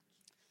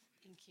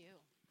Thank you.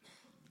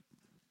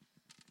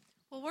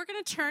 Well, we're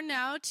going to turn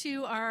now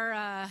to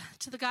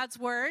the God's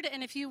Word,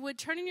 and if you would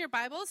turn in your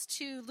Bibles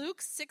to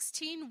Luke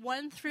 16,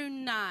 1 through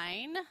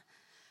 9.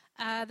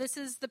 This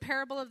is the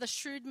parable of the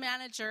shrewd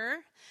manager,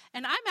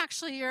 and I'm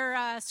actually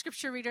your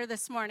scripture reader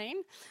this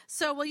morning.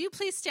 So will you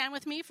please stand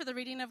with me for the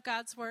reading of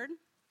God's Word?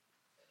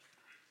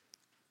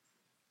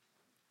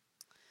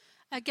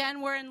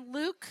 Again, we're in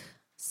Luke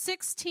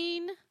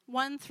 16,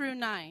 1 through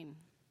 9.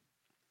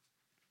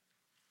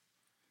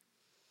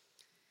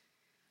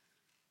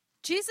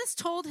 Jesus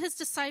told his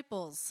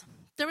disciples,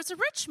 "There was a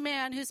rich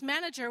man whose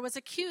manager was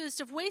accused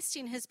of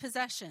wasting his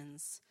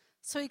possessions.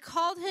 So he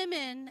called him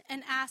in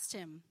and asked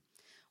him,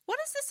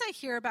 'What is this I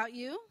hear about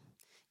you?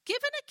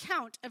 Give an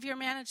account of your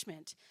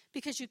management,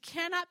 because you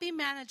cannot be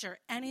manager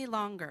any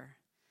longer.'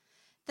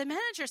 The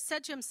manager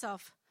said to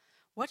himself,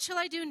 'What shall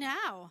I do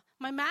now?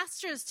 My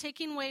master is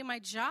taking away my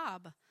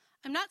job.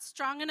 I'm not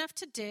strong enough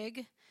to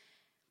dig,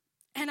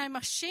 and I'm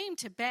ashamed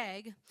to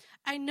beg.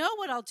 I know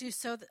what I'll do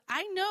so that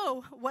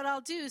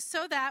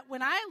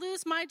when I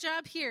lose my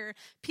job here,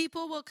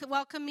 people will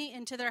welcome me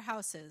into their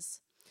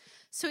houses.'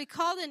 So he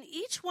called in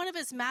each one of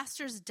his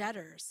master's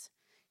debtors.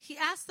 He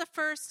asked the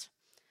first,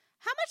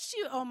 'How much do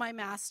you owe my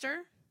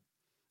master?'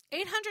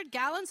 800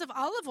 gallons of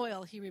olive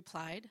oil,' he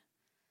replied.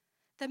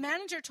 The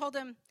manager told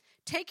him,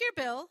 'Take your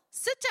bill,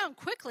 sit down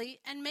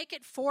quickly, and make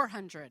it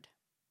 400.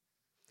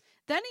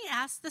 Then he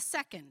asked the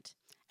second,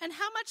 'And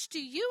how much do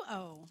you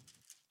owe?'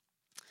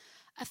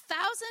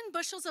 1,000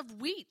 bushels of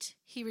wheat,'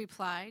 he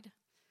replied.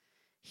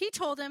 He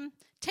told him,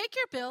 'Take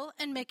your bill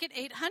and make it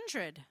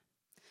 800.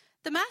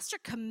 The master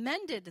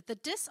commended the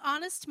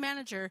dishonest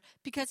manager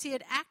because he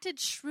had acted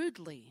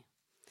shrewdly.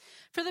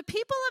 For the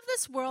people of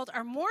this world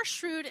are more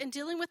shrewd in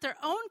dealing with their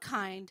own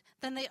kind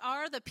than they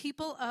are the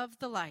people of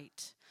the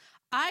light.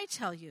 I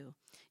tell you,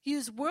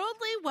 use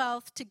worldly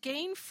wealth to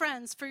gain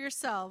friends for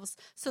yourselves,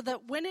 so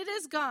that when it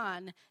is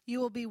gone, you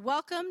will be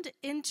welcomed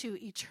into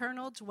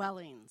eternal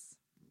dwellings.'"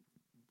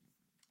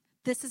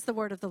 This is the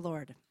word of the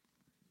Lord.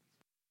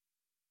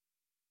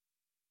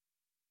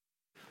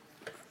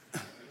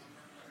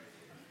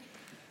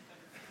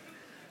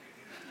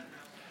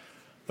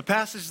 A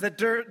passage that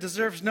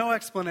deserves no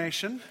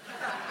explanation.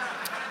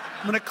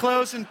 I'm going to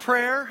close in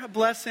prayer, a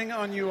blessing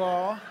on you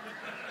all.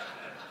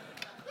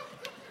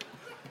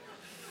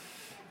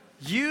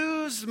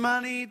 Use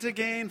money to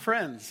gain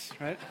friends,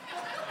 right?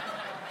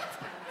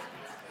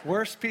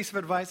 Worst piece of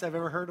advice I've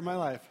ever heard in my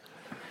life.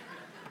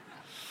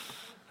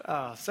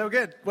 Oh, so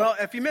good. Well,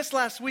 if you missed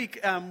last week,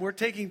 we're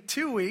taking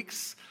 2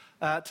 weeks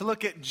to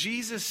look at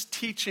Jesus'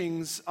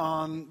 teachings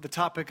on the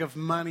topic of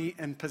money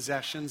and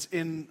possessions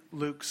in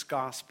Luke's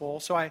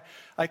gospel. So I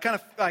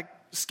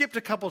skipped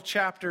a couple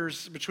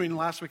chapters between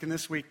last week and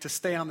this week to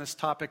stay on this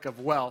topic of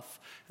wealth,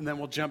 and then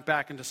we'll jump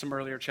back into some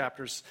earlier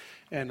chapters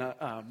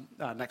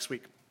next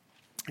week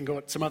and go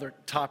at some other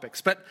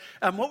topics. But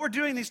what we're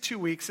doing these 2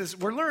 weeks is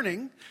we're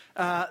learning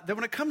that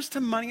when it comes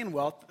to money and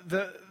wealth,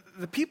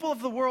 the people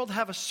of the world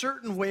have a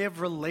certain way of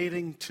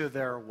relating to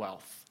their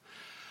wealth.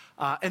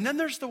 And then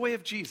there's the way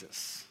of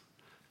Jesus.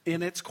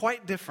 And it's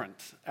quite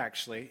different,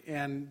 actually.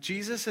 And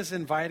Jesus is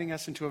inviting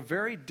us into a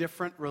very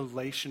different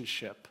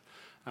relationship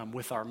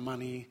with our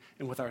money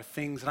and with our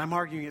things. And I'm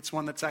arguing it's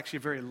one that's actually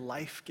very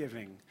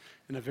life-giving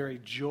and a very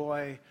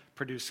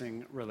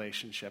joy-producing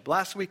relationship.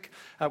 Last week,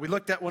 we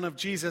looked at one of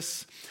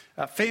Jesus'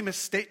 famous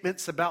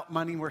statements about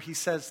money where he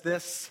says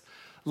this: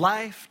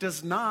 "Life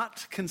does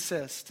not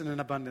consist in an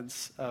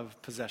abundance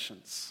of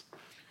possessions."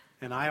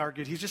 And I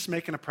argued he's just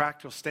making a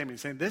practical statement,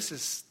 saying this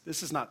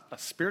is not a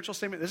spiritual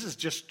statement, this is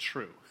just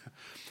true.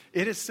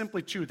 It is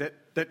simply true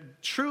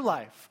that true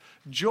life,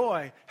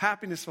 joy,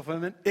 happiness,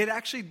 fulfillment, it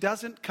actually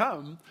doesn't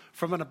come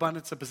from an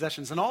abundance of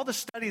possessions. And all the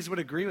studies would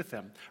agree with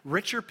him.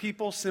 Richer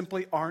people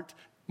simply aren't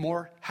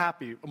more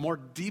happy, more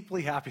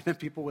deeply happy than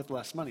people with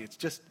less money. It's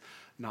just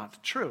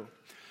not true.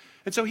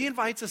 And so he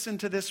invites us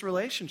into this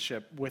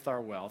relationship with our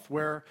wealth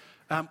where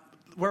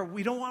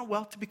we don't want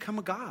wealth to become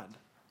a god.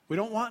 We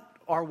don't want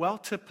our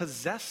wealth to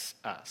possess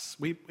us.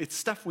 It's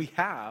stuff we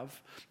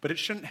have, but it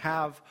shouldn't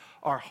have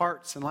our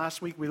hearts. And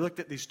last week we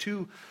looked at these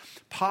 2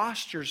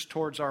 postures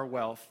towards our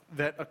wealth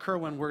that occur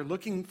when we're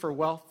looking for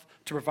wealth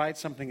to provide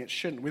something it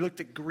shouldn't. We looked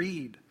at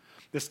greed,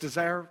 this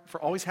desire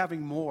for always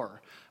having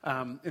more,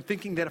 and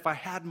thinking that if I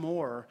had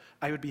more,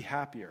 I would be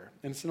happier.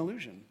 And it's an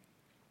illusion.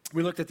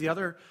 We looked at the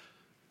other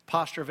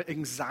posture of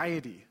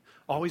anxiety,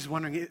 always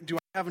wondering, do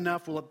I have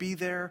enough? Will it be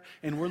there?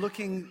 And we're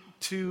looking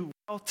to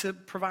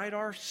provide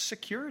our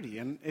security.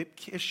 And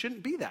it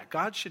shouldn't be that.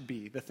 God should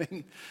be the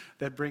thing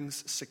that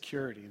brings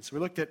security. And so we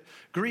looked at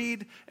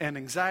greed and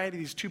anxiety,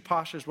 these 2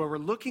 postures where we're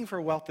looking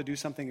for wealth to do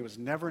something it was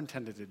never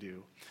intended to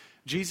do.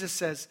 Jesus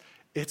says,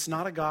 it's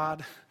not a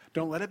God.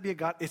 Don't let it be a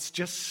God. It's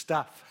just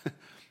stuff.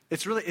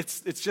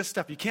 It's just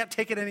stuff. You can't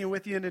take it anywhere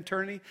with you in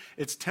eternity.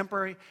 It's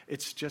temporary.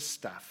 It's just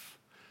stuff.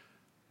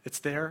 It's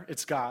there.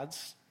 It's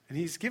God's. And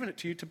he's given it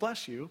to you to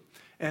bless you.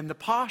 And the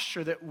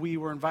posture that we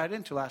were invited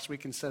into last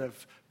week, instead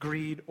of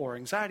greed or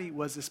anxiety,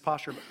 was this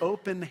posture of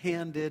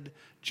open-handed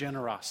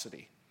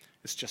generosity.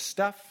 It's just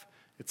stuff.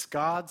 It's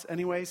God's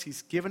anyways.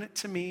 He's given it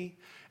to me,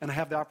 and I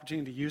have the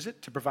opportunity to use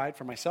it to provide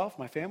for myself,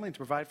 my family, and to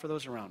provide for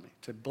those around me,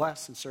 to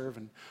bless and serve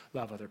and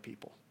love other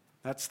people.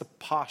 That's the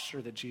posture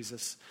that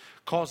Jesus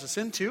calls us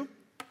into.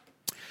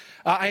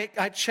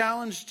 I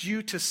challenged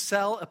you to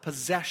sell a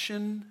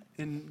possession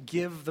and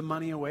give the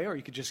money away, or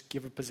you could just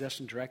give a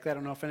possession directly. I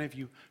don't know if any of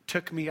you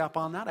took me up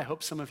on that. I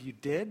hope some of you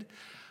did.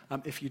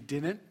 If you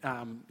didn't,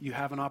 you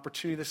have an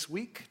opportunity this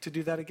week to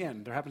do that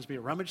again. There happens to be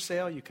a rummage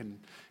sale. You can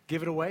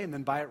give it away and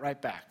then buy it right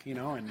back,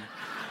 and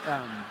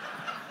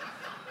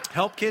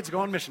help kids go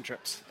on mission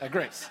trips at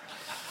Grace.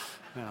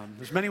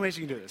 There's many ways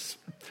you can do this.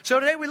 So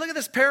today we look at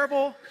this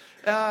parable.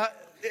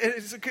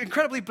 It's an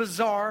incredibly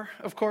bizarre,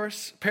 of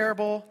course,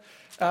 parable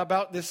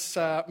about this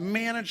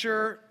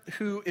manager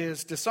who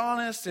is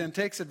dishonest and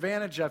takes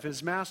advantage of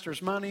his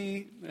master's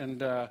money and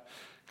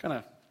kind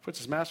of puts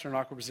his master in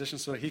an awkward position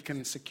so that he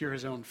can secure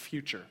his own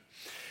future.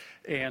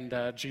 And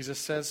Jesus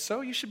says,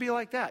 so you should be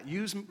like that.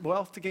 Use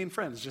wealth to gain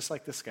friends, just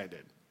like this guy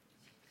did.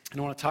 And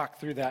I want to talk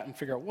through that and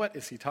figure out what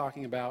is he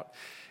talking about.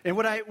 And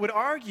what I would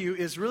argue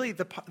is really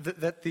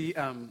that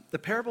the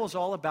parable is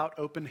all about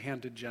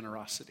open-handed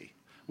generosity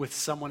with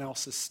someone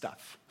else's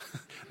stuff.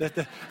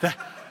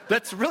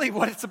 That's really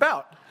what it's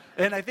about.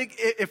 And I think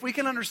if we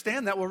can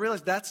understand that, we'll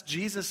realize that's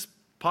Jesus'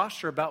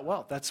 posture about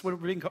wealth. That's what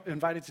we're being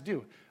invited to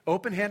do.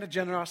 Open-handed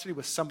generosity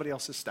with somebody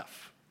else's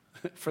stuff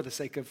for the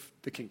sake of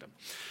the kingdom.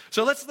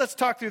 So let's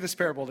talk through this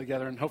parable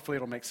together, and hopefully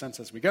it'll make sense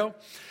as we go.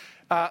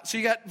 So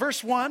you got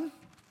verse 1.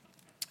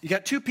 You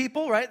got two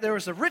people, right? There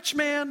was a rich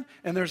man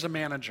and there's a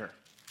manager,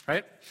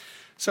 right?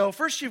 So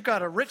first you've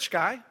got a rich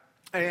guy.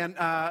 And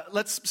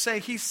let's say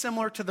he's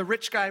similar to the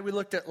rich guy we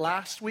looked at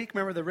last week.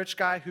 Remember the rich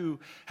guy who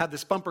had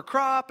this bumper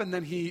crop and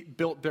then he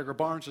built bigger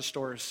barns to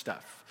store his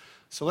stuff.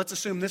 So let's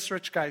assume this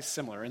rich guy is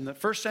similar. In the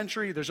first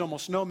century, there's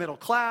almost no middle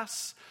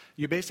class.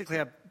 You basically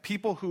have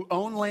people who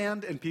own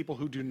land and people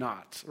who do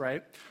not,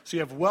 right? So you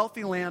have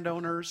wealthy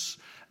landowners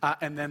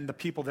and then the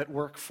people that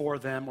work for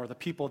them or the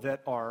people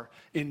that are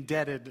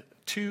indebted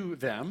to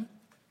them.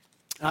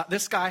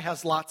 This guy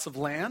has lots of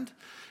land,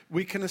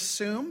 we can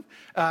assume,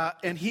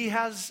 and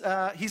he's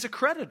a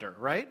creditor,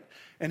 right?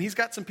 And he's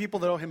got some people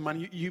that owe him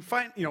money. You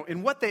find,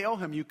 in what they owe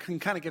him, you can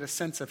kind of get a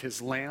sense of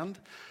his land.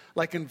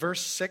 Like in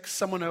verse 6,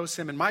 someone owes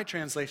him, in my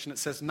translation, it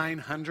says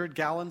 900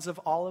 gallons of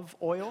olive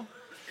oil.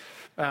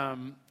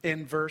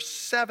 In verse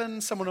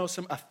 7, someone owes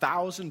him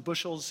 1,000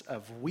 bushels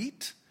of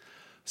wheat.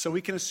 So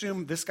we can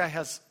assume this guy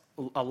has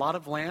a lot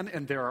of land,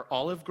 and there are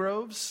olive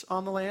groves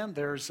on the land.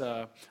 There's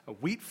a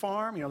wheat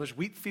farm. There's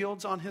wheat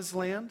fields on his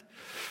land.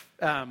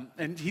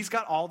 And he's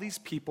got all these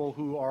people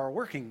who are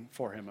working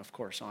for him, of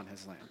course, on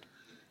his land.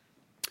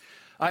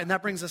 And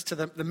that brings us to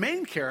the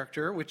main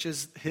character, which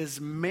is his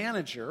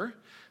manager,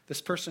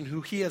 this person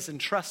who he has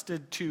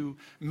entrusted to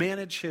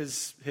manage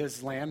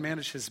his land,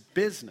 manage his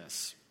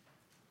business.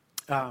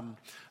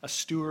 A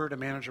steward, a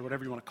manager,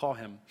 whatever you want to call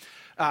him.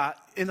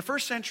 In the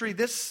first century,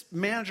 this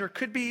manager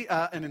could be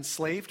an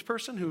enslaved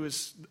person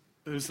who's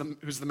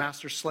the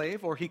master's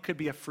slave, or he could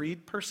be a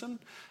freed person.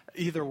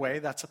 Either way,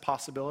 that's a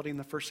possibility in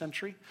the first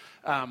century.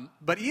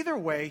 But either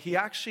way, he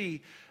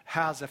actually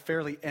has a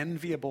fairly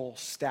enviable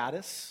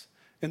status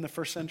in the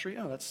first century.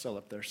 Oh, that's still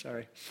up there,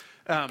 sorry.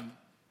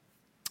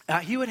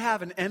 He would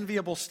have an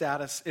enviable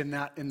status in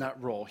that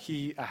role.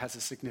 He has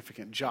a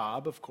significant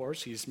job, of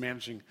course. He's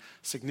managing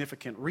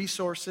significant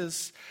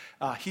resources.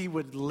 He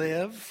would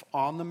live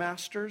on the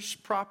master's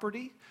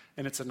property,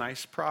 and it's a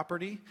nice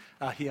property.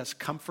 He has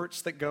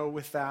comforts that go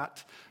with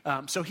that.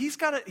 So he's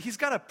got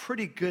a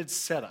pretty good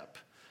setup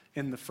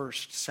in the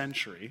first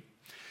century.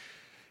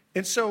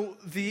 And so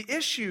the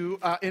issue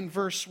in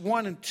verse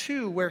 1 and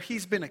 2, where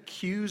he's been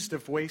accused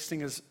of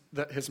wasting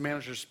his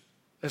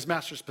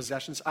master's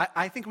possessions,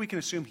 I think we can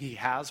assume he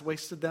has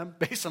wasted them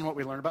based on what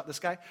we learn about this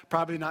guy.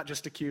 Probably not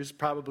just accused,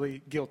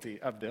 probably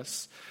guilty of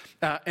this.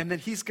 And then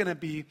he's going to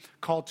be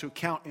called to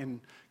account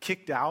and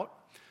kicked out.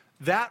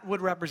 That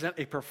would represent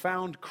a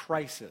profound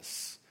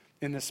crisis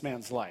in this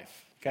man's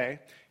life, okay?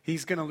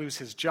 He's going to lose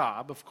his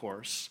job, of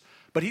course,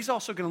 but he's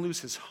also going to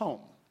lose his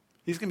home.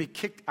 He's going to be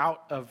kicked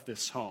out of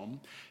this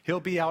home. He'll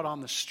be out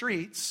on the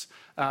streets.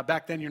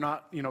 Back then, you're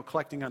not,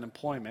 collecting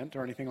unemployment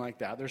or anything like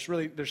that. There's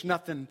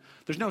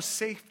no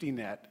safety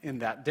net in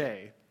that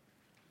day.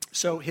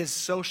 So his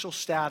social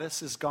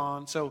status is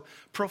gone. So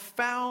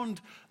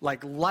profound,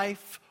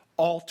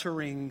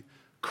 life-altering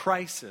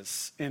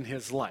crisis in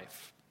his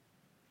life.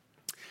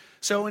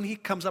 So, and he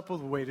comes up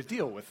with a way to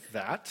deal with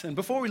that. And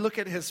before we look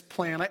at his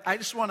plan, I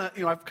just want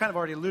to, I've kind of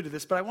already alluded to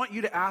this, but I want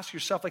you to ask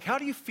yourself, how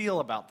do you feel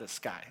about this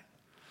guy?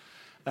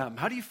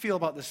 How do you feel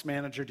about this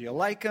manager? Do you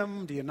like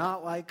him? Do you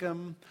not like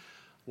him?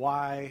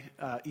 Why?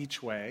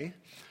 Each way.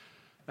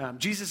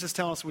 Jesus is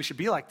telling us we should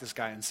be like this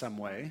guy in some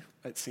way,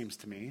 it seems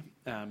to me.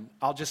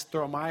 I'll just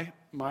throw my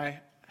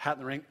hat in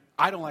the ring.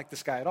 I don't like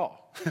this guy at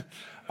all.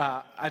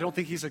 I don't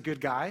think he's a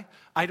good guy.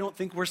 I don't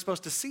think we're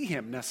supposed to see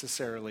him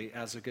necessarily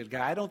as a good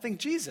guy. I don't think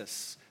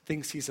Jesus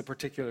thinks he's a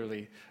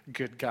particularly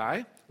good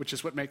guy, which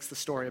is what makes the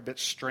story a bit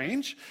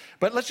strange.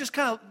 But let's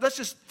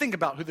just think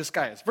about who this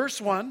guy is.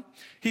 Verse 1,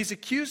 he's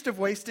accused of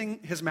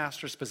wasting his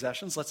master's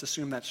possessions. Let's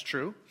assume that's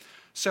true.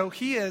 So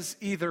he is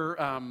either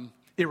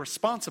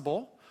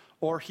irresponsible,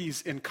 or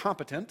he's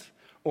incompetent,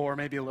 or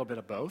maybe a little bit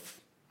of both,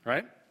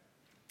 right?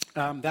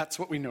 That's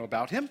what we know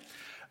about him.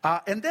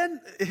 And then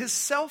his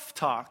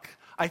self-talk,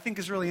 I think,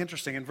 is really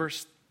interesting. In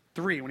verse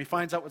 3, when he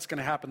finds out what's going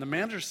to happen, the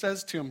manager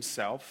says to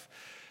himself,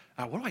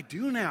 what do I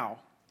do now?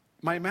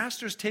 My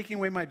master's taking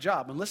away my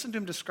job. And listen to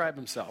him describe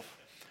himself.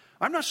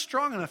 I'm not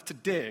strong enough to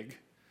dig,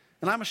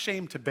 and I'm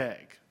ashamed to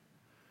beg.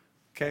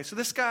 Okay, so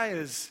this guy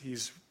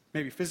he's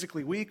maybe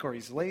physically weak, or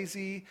he's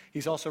lazy.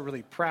 He's also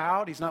really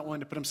proud. He's not willing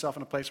to put himself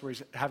in a place where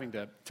he's having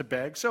to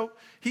beg. So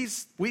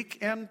he's weak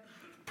and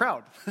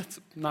proud. That's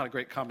not a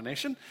great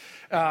combination.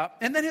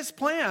 And then his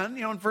plan,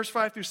 in verse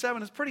 5 through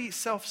 7 is pretty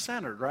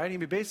self-centered, right? He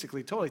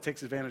basically totally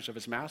takes advantage of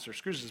his master,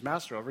 screws his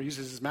master over,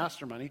 uses his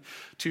master money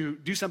to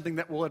do something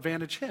that will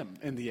advantage him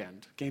in the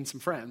end, gain some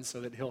friends so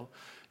that he'll,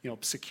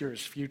 secure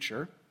his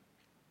future.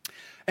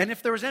 And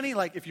if there was any,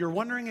 if you're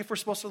wondering if we're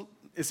supposed to,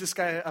 is this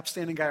guy an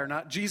upstanding guy or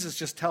not? Jesus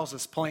just tells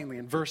us plainly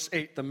in verse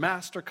 8, the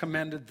master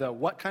commended the,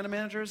 what kind of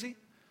manager is he?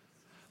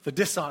 The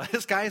dishonest.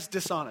 This guy is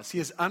dishonest. He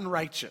is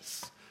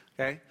unrighteous,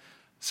 okay?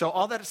 So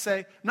all that to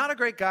say, not a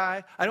great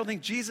guy. I don't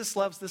think Jesus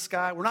loves this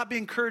guy. We're not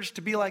being encouraged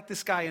to be like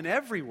this guy in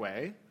every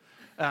way.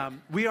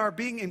 We are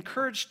being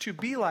encouraged to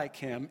be like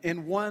him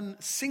in one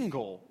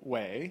single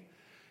way.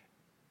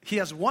 He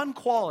has one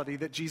quality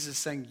that Jesus is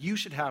saying, you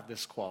should have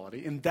this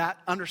quality. And that,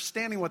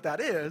 understanding what that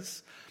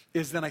is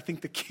then I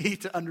think the key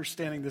to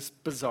understanding this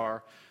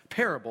bizarre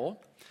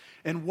parable.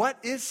 And what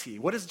is he?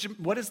 What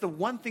is the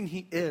one thing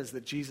he is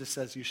that Jesus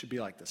says you should be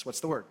like this?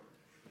 What's the word?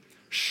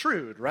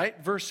 Shrewd, right?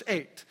 Verse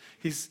 8.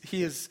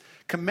 He is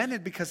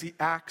commended because he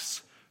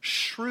acts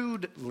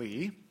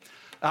shrewdly.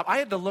 I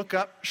had to look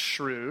up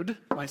shrewd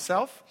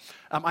myself.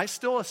 I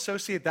still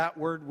associate that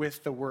word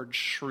with the word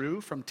shrew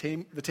from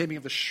the Taming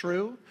of the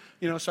Shrew.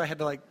 So I had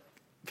to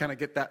kind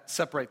of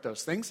separate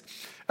those things.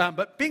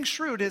 But being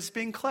shrewd is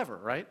being clever,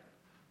 right?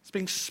 It's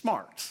being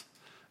smart.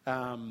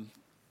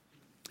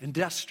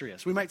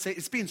 Industrious. We might say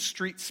it's being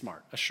street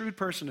smart. A shrewd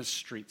person is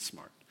street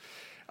smart.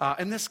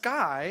 And this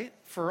guy,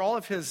 for all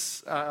of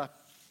his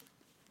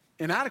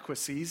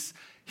inadequacies,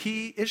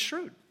 he is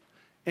shrewd.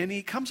 And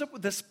he comes up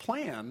with this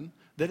plan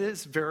that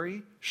is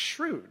very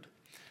shrewd.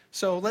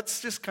 So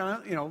let's just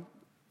kind of,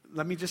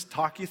 let me just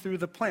talk you through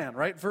the plan,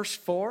 right? Verse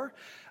 4,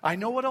 I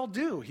know what I'll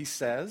do, he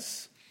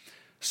says,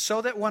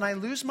 so that when I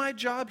lose my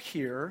job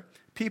here,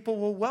 people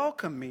will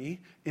welcome me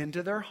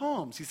into their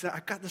homes. He said,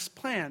 I've got this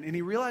plan. And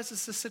he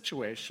realizes the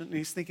situation, and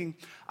he's thinking,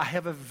 I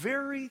have a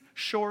very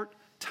short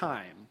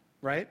time,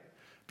 right?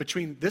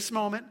 Between this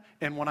moment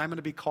and when I'm going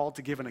to be called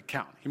to give an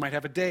account. He might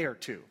have a day or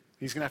two.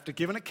 He's going to have to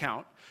give an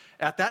account.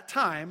 At that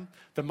time,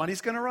 the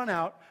money's going to run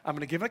out. I'm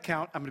going to give an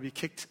account. I'm going to be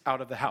kicked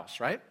out of the house,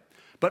 right?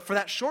 But for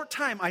that short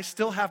time, I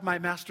still have my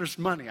master's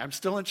money. I'm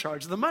still in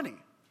charge of the money.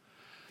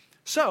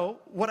 So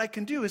what I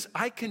can do is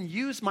I can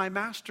use my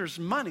master's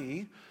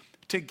money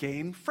to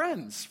gain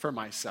friends for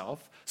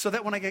myself so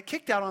that when I get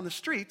kicked out on the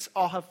streets,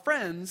 I'll have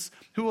friends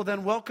who will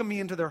then welcome me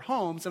into their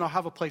homes and I'll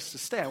have a place to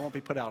stay. I won't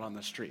be put out on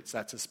the streets.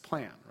 That's his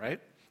plan,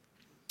 right?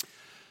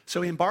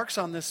 So he embarks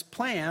on this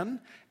plan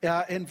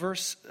in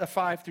verse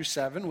 5 through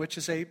 7, which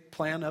is a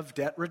plan of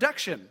debt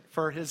reduction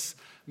for his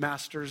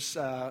master's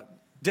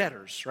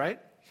debtors, right?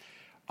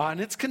 And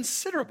it's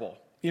considerable.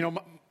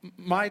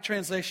 My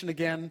translation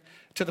again,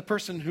 to the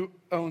person who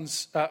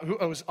owes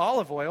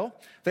olive oil,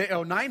 they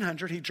owe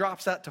 $900. He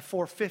drops that to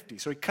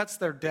 $450. So he cuts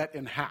their debt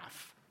in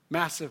half.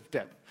 Massive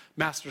debt.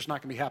 Master's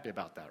not going to be happy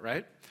about that,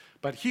 right?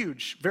 But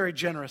huge, very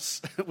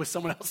generous with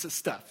someone else's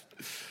stuff.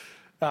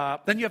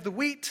 Then you have the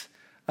wheat.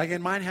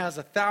 Again, mine has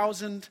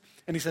 1,000,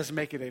 and he says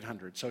make it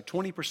 800. So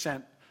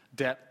 20%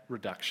 debt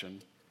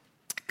reduction.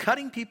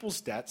 Cutting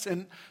people's debts,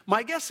 and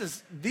my guess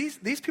is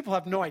these people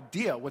have no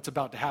idea what's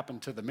about to happen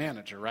to the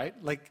manager, right?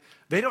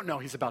 They don't know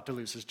he's about to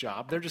lose his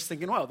job. They're just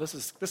thinking, well,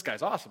 this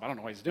guy's awesome. I don't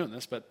know why he's doing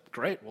this, but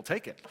great, we'll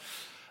take it.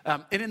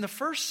 And in the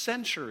first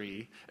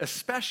century,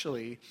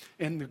 especially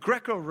in the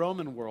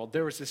Greco-Roman world,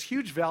 there was this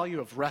huge value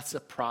of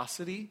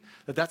reciprocity,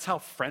 that's how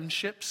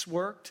friendships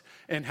worked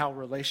and how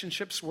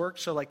relationships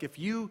worked. So if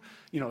you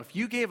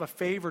gave a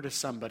favor to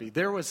somebody,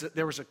 there was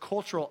a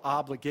cultural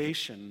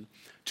obligation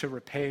to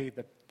repay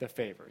the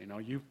favor.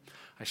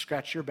 I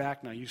scratch your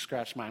back, now you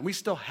scratch mine. We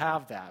still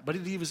have that, but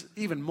it was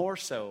even more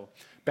so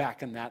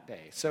back in that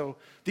day. So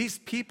these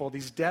people,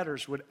 these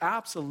debtors, would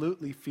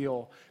absolutely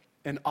feel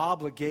an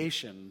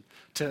obligation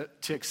to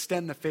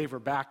extend the favor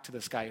back to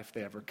this guy if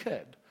they ever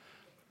could.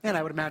 And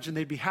I would imagine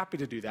they'd be happy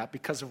to do that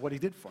because of what he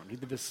did for them. He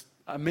did this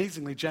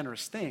amazingly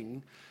generous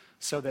thing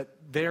so that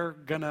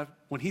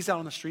when he's out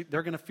on the street,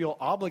 they're going to feel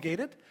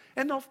obligated,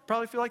 and they'll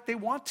probably feel like they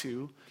want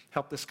to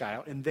help this guy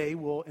out, and they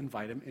will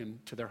invite him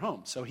into their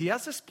home. So he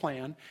has this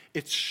plan.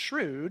 It's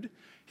shrewd.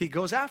 He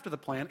goes after the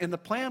plan, and the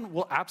plan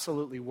will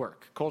absolutely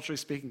work. Culturally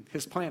speaking,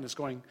 his plan is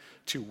going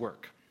to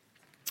work.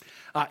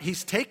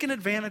 He's taken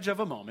advantage of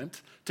a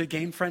moment to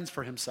gain friends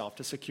for himself,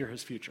 to secure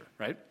his future,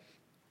 right?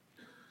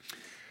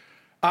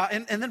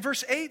 And then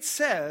verse 8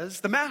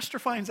 says, the master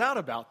finds out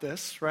about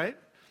this, right?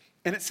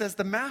 And it says,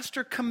 the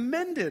master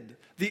commended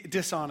the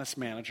dishonest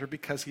manager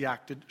because he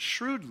acted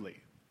shrewdly.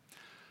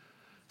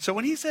 So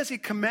when he says he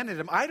commended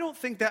him, I don't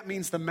think that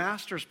means the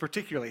master's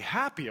particularly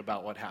happy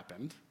about what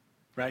happened,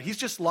 right? He's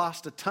just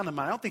lost a ton of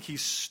money. I don't think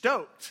he's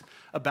stoked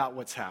about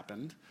what's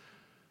happened.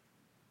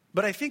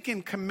 But I think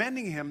in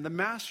commending him, the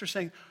master's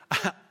saying,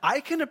 I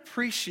can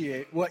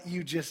appreciate what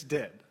you just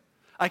did.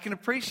 I can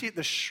appreciate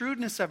the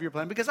shrewdness of your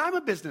plan because I'm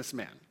a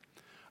businessman.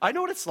 I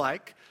know what it's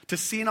like to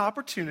see an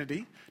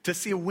opportunity, to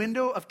see a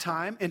window of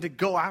time and to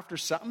go after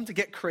something, to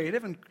get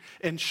creative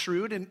and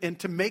shrewd and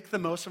to make the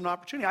most of an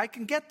opportunity. I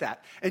can get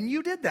that. And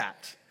you did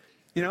that.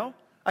 You know,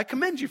 I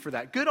commend you for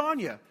that. Good on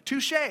you.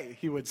 Touche,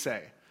 he would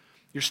say.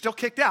 You're still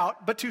kicked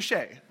out, but touche,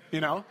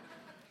 you know.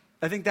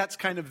 I think that's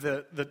kind of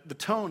the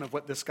tone of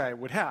what this guy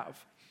would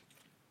have.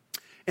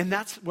 And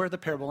that's where the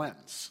parable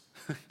ends.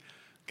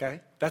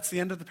 Okay? That's the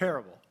end of the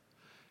parable.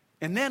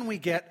 And then we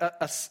get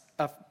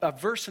a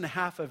verse and a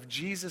half of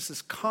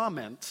Jesus'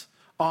 comment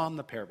on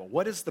the parable.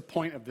 What is the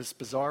point of this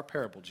bizarre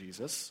parable,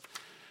 Jesus?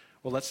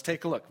 Well, let's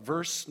take a look.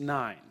 Verse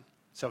 9.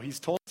 So he's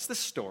told us this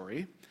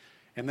story.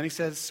 And then he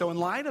says, so in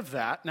light of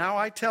that, now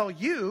I tell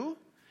you,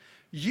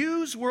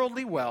 use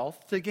worldly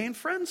wealth to gain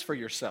friends for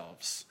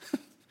yourselves.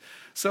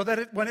 So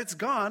that when it's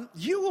gone,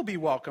 you will be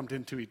welcomed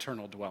into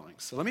eternal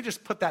dwellings. So let me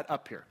just put that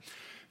up here.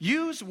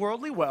 Use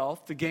worldly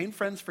wealth to gain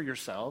friends for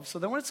yourselves, so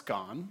that when it's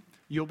gone,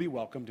 you'll be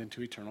welcomed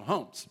into eternal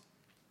homes.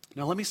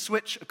 Now let me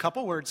switch a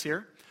couple words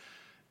here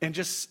and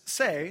just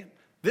say,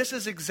 this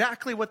is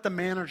exactly what the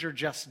manager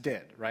just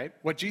did, right?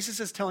 What Jesus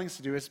is telling us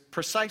to do is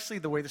precisely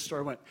the way the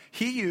story went.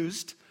 He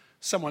used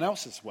someone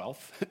else's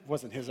wealth, it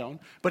wasn't his own,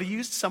 but he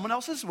used someone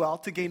else's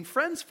wealth to gain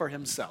friends for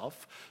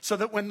himself so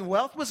that when the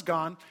wealth was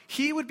gone,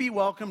 he would be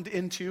welcomed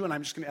into, and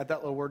I'm just going to add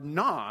that little word,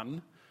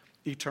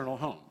 non-eternal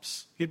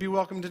homes. He'd be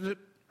welcomed into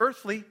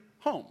earthly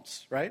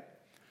homes, right?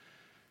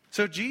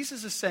 So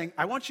Jesus is saying,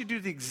 I want you to do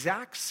the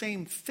exact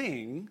same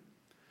thing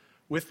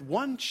with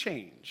one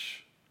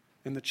change.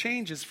 And the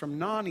change is from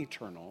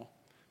non-eternal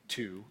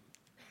to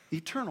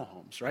eternal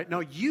homes, right? Now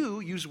you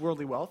use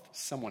worldly wealth,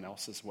 someone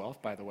else's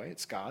wealth, by the way,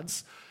 it's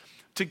God's,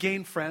 to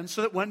gain friends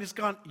so that when it's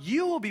gone,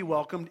 you will be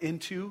welcomed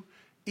into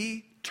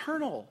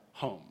eternal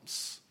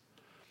homes.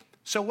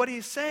 So what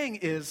he's saying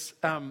is,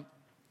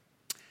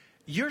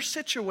 your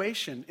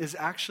situation is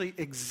actually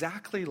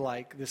exactly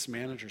like this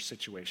manager's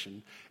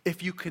situation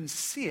if you can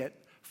see it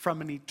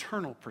from an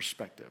eternal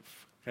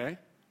perspective, okay?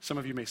 Some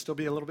of you may still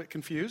be a little bit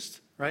confused,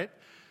 right?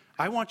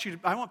 I want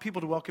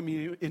people to welcome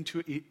you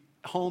into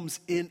homes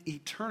in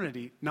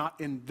eternity, not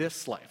in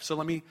this life.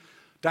 So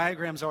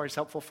diagrams are always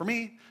helpful for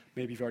me.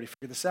 Maybe you've already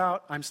figured this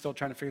out. I'm still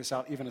trying to figure this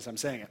out even as I'm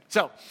saying it.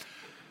 So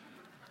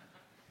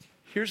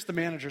here's the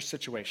manager's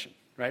situation,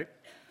 right?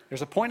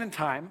 There's a point in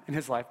time in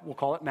his life, we'll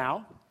call it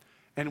now,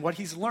 and what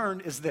he's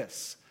learned is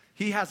this.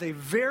 He has a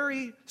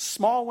very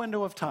small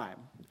window of time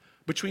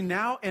between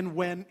now and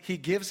when he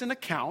gives an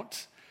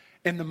account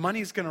and the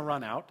money's going to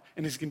run out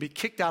and he's going to be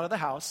kicked out of the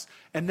house,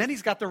 and then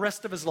he's got the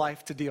rest of his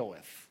life to deal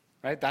with,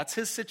 right? That's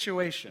his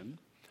situation.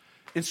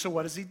 And so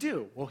what does he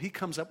do? Well, he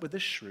comes up with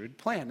this shrewd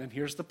plan, and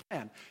here's the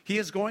plan. He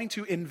is going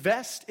to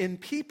invest in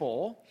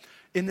people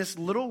in this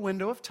little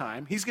window of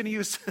time. He's going to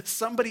use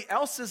somebody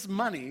else's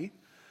money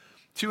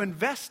to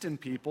invest in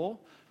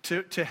people,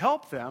 to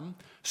help them,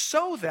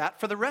 so that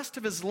for the rest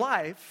of his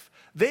life,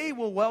 they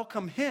will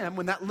welcome him.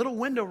 When that little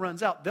window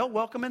runs out, they'll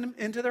welcome him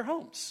into their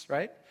homes,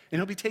 right? And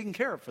he'll be taken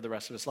care of for the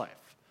rest of his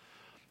life.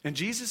 And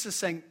Jesus is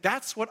saying,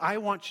 that's what I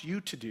want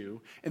you to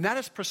do. And that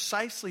is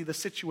precisely the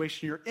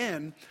situation you're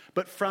in,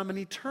 but from an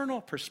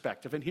eternal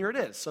perspective. And here it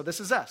is. So this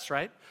is us,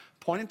 right?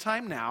 Point in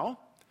time now.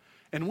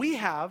 And we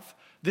have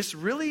this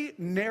really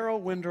narrow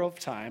window of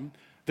time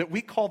that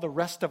we call the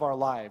rest of our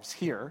lives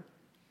here.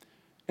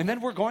 And then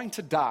we're going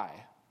to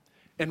die.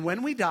 And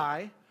when we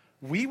die,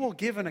 we will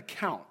give an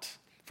account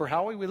for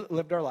how we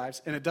lived our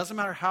lives. And it doesn't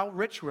matter how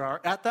rich we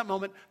are. At that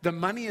moment, the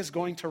money is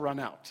going to run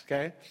out,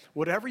 okay?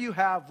 Whatever you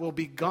have will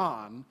be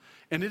gone.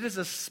 And it is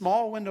a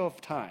small window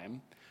of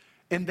time.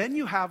 And then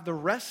you have the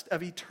rest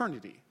of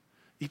eternity.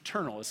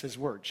 Eternal is his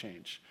word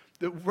change.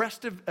 The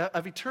rest of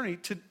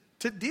eternity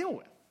to deal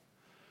with.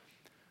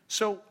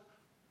 So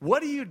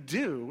what do you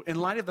do in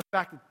light of the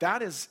fact that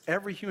that is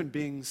every human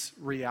being's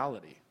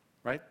reality?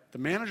 Right? The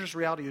manager's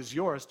reality is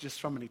yours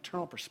just from an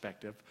eternal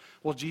perspective.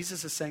 Well,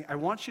 Jesus is saying, I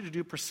want you to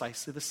do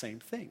precisely the same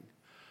thing.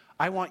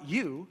 I want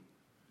you,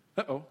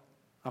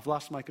 I've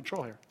lost my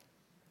control here.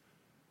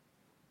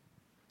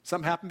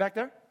 Something happened back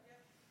there?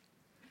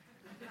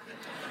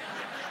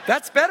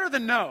 That's better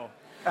than no,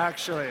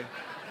 actually.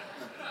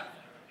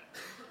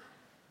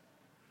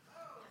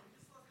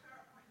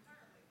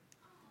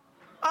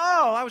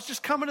 Oh, I was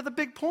just coming to the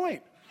big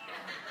point.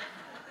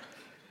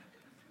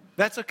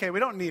 That's okay, we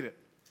don't need it.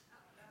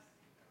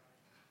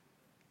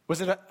 Was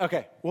it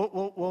okay?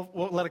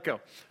 We'll let it go.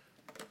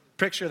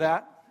 Picture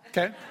that,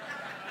 okay?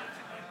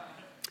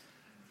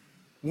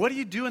 what do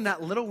you do in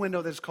that little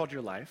window that's called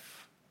your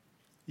life?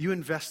 You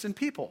invest in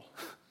people.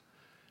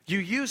 You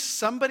use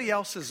somebody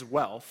else's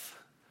wealth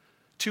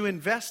to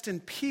invest in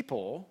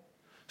people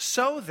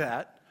so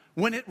that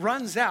when it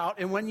runs out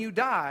and when you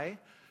die,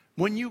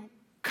 when you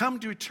come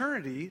to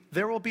eternity,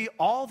 there will be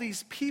all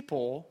these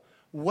people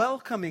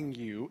welcoming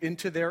you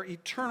into their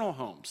eternal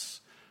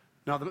homes.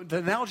 Now, the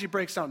analogy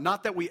breaks down,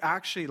 not that we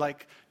actually,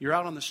 like, you're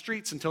out on the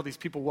streets until these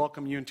people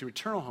welcome you into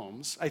eternal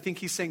homes. I think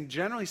he's saying,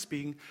 generally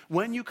speaking,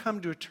 when you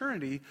come to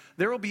eternity,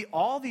 there will be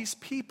all these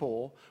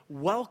people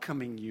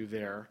welcoming you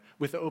there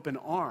with open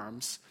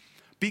arms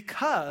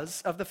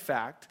because of the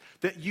fact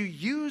that you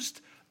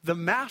used the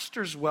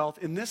master's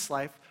wealth in this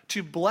life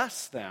to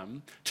bless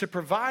them, to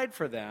provide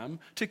for them,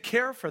 to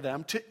care for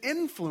them, to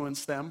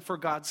influence them for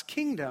God's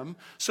kingdom,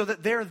 so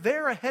that they're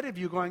there ahead of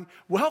you going,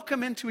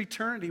 welcome into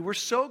eternity. We're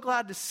so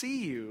glad to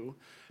see you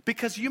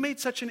because you made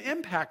such an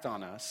impact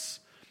on us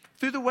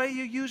through the way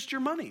you used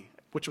your money,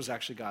 which was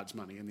actually God's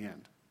money in the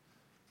end.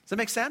 Does that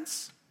make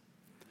sense?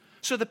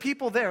 So the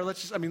people there,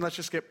 let's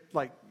just get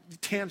like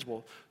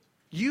tangible.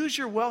 Use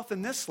your wealth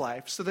in this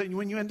life so that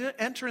when you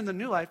enter in the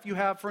new life, you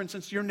have, for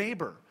instance, your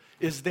neighbor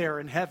is there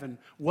in heaven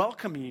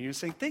welcoming you,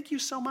 saying, thank you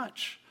so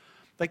much.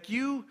 Like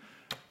you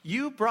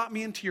brought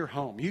me into your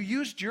home. You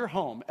used your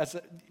home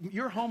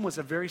your home was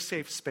a very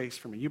safe space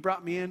for me. You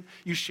brought me in.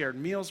 You shared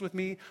meals with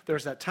me. There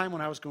was that time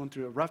when I was going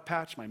through a rough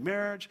patch, my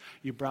marriage.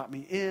 You brought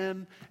me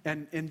in,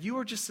 and you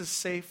were just a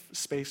safe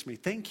space for me.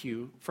 Thank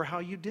you for how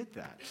you did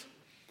that.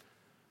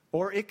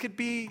 Or it could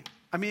be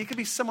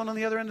someone on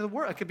the other end of the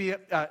world. It could be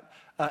a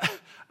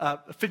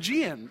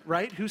Fijian,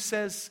 right, who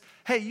says,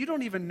 hey, you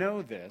don't even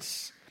know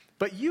this,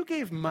 but you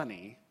gave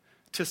money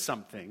to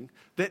something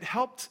that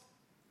helped.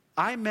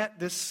 I met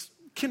this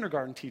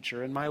kindergarten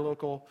teacher in my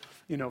local,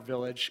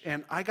 village,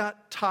 and I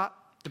got taught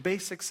the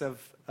basics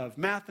of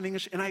math and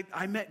English, and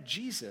I met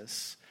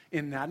Jesus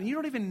in that. And you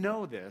don't even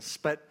know this,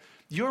 but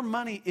your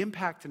money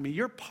impacted me.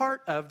 You're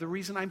part of the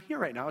reason I'm here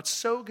right now. It's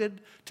so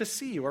good to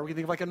see you. Or we can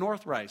think of like a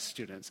Northrise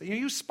student. So,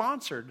 you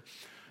sponsored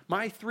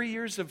my 3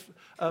 years of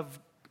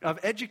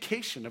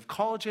education, of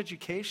college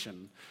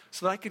education,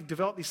 so that I could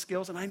develop these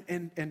skills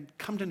and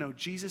come to know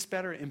Jesus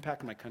better and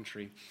impact my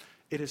country.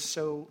 It is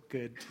so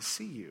good to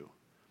see you.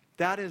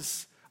 That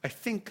is, I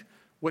think,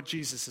 what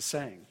Jesus is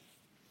saying.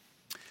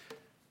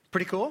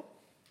 Pretty cool?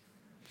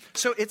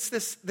 So it's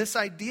this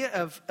idea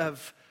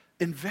of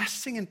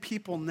investing in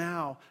people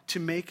now to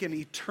make an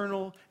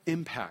eternal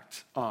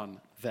impact on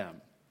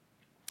them.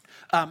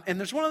 And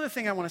there's one other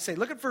thing I want to say.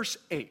 Look at verse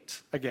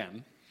 8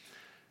 again.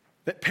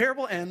 That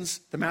parable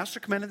ends, the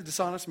master commended the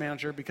dishonest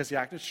manager because he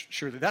acted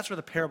shrewdly. That's where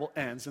the parable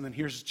ends, and then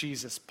here's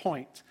Jesus'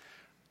 point.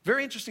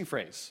 Very interesting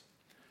phrase.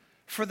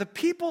 For the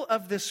people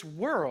of this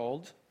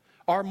world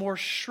are more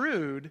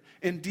shrewd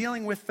in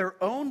dealing with their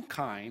own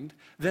kind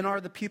than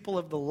are the people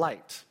of the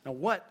light. Now,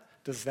 what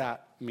does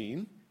that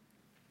mean?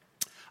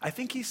 I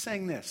think he's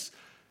saying this.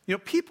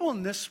 People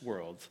in this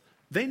world,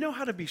 they know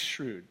how to be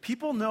shrewd.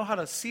 People know how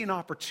to see an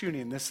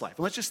opportunity in this life.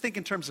 And let's just think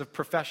in terms of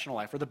professional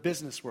life or the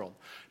business world.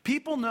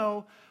 People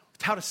know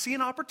how to see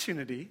an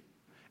opportunity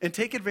and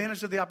take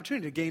advantage of the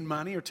opportunity to gain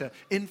money or to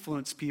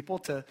influence people,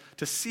 to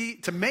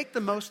make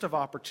the most of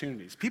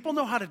opportunities. People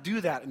know how to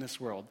do that in this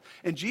world.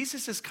 And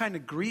Jesus is kind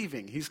of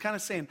grieving. He's kind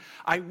of saying,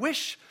 I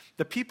wish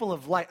the people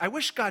of light, I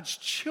wish God's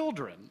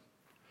children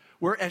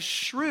were as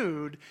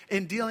shrewd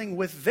in dealing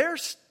with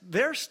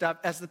their stuff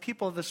as the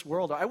people of this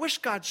world are. I wish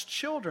God's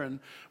children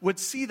would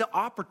see the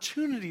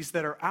opportunities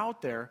that are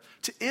out there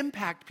to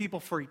impact people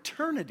for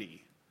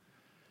eternity.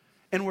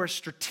 And we're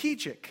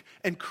strategic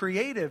and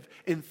creative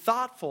and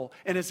thoughtful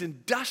and as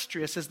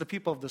industrious as the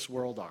people of this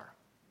world are.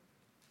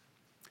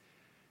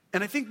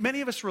 And I think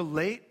many of us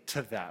relate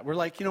to that. We're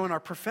like, in our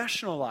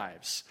professional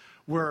lives,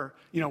 we're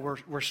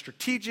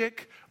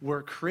strategic,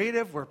 we're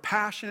creative, we're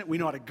passionate, we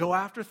know how to go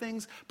after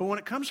things. But when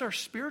it comes to our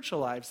spiritual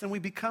lives, then we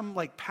become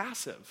like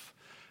passive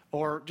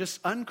or just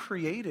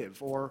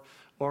uncreative or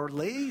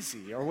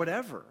lazy or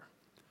whatever.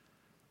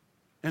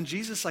 And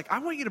Jesus is like, I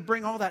want you to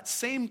bring all that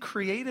same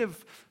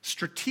creative,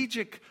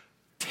 strategic,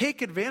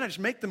 take advantage,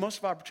 make the most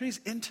of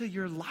opportunities into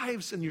your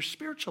lives and your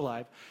spiritual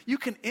life. You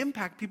can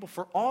impact people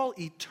for all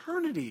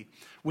eternity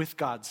with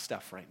God's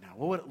stuff right now.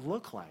 What would it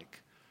look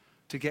like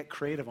to get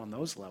creative on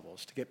those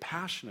levels, to get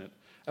passionate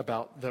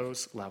about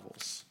those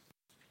levels,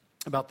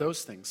 about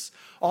those things?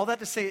 All that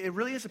to say, it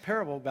really is a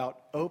parable about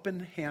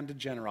open-handed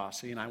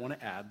generosity, and I want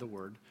to add the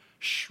word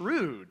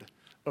shrewd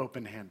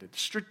open-handed,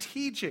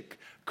 strategic,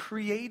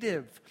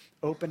 creative,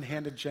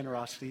 open-handed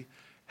generosity,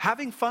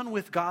 having fun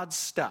with God's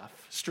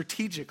stuff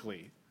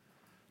strategically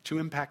to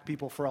impact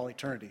people for all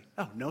eternity.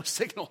 Oh, no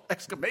signal,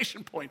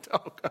 exclamation point.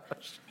 Oh,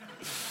 gosh.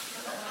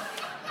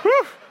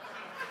 Whew.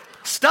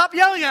 Stop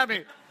yelling at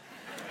me.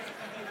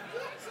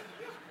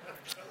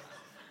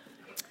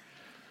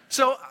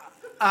 So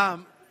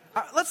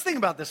let's think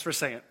about this for a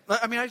second.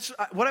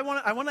 I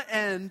want to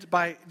end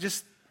by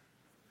just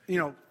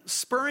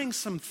spurring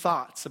some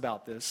thoughts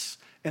about this,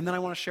 and then I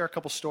want to share a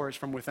couple stories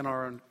from within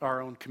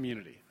our own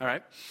community, all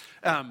right?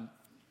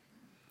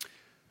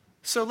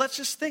 So let's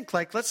just think,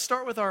 let's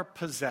start with our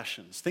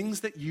possessions, things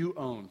that you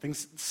own,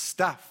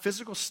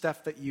 physical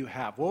stuff that you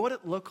have. What would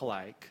it look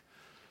like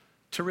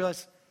to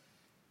realize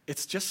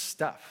it's just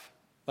stuff?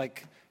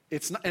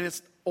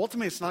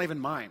 Ultimately, it's not even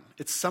mine.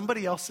 It's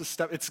somebody else's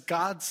stuff. It's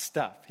God's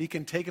stuff. He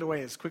can take it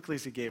away as quickly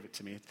as he gave it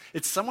to me.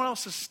 It's someone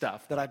else's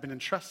stuff that I've been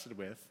entrusted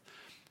with.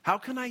 How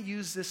can I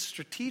use this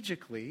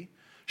strategically,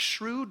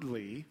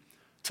 shrewdly,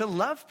 to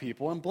love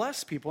people and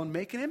bless people and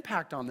make an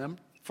impact on them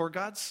for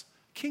God's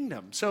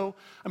kingdom? So,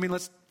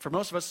 for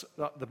most of us,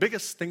 the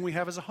biggest thing we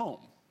have is a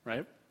home,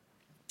 right?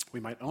 We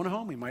might own a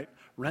home. We might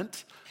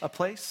rent a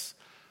place.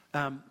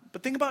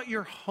 But think about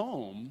your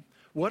home.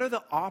 What are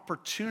the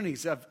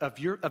opportunities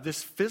of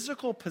this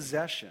physical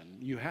possession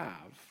you have?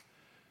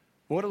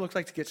 What would it look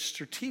like to get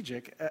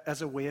strategic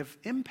as a way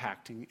of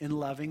impacting and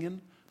loving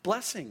and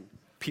blessing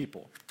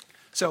people?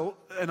 So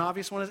an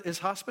obvious one is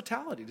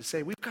hospitality, to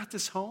say we've got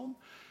this home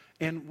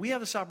and we have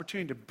this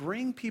opportunity to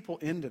bring people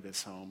into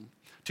this home,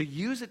 to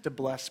use it to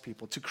bless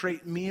people, to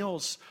create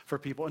meals for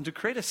people, and to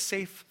create a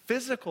safe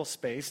physical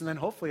space, and then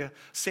hopefully a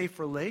safe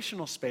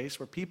relational space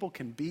where people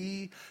can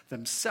be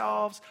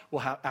themselves.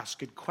 We'll ask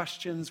good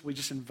questions. We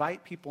just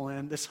invite people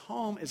in. This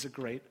home is a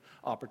great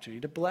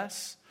opportunity to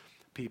bless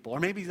people. Or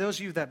maybe those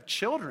of you that have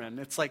children,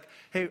 it's like,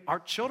 hey,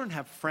 our children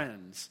have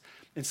friends,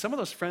 and some of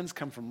those friends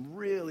come from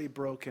really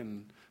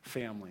broken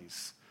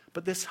families.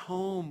 But this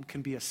home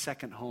can be a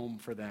second home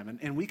for them.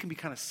 And we can be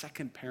kind of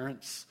second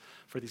parents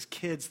for these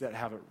kids that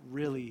have it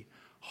really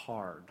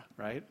hard,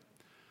 right?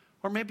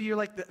 Or maybe you're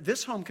like,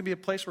 this home can be a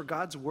place where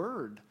God's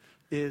word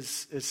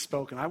is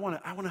spoken. I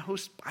want to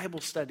host Bible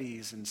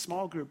studies and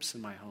small groups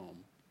in my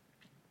home.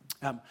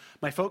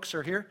 My folks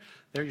are here.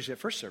 They're usually at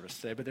first service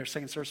today, but they're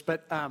second service.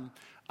 But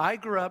I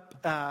grew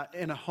up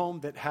in a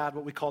home that had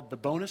what we called the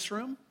bonus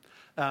room.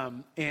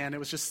 And it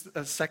was just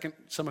a second,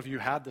 some of you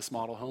had this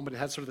model home, but it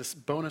had sort of this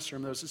bonus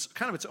room. There was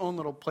kind of its own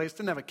little place.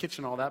 Didn't have a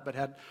kitchen, all that, but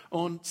had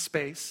own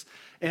space.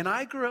 And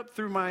I grew up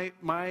through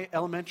my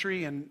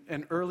elementary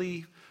and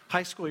early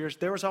high school years.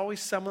 There was always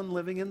someone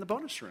living in the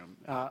bonus room,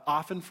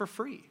 often for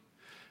free.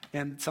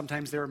 And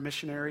sometimes they were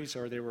missionaries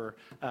or they were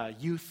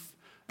youth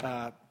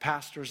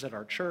pastors at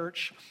our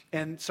church.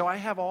 And so I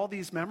have all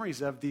these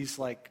memories of these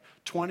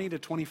 20 to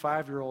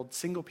 25-year-old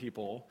single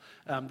people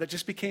that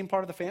just became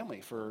part of the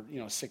family for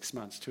 6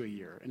 months to a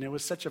year. And it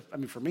was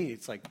for me,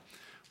 it's like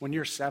when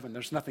you're 7,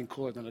 there's nothing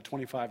cooler than a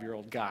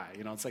 25-year-old guy.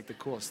 It's like the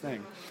coolest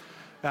thing.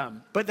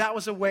 But that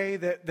was a way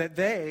that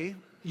they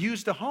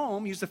used a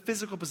home, used a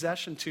physical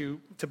possession to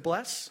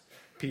bless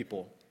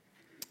people.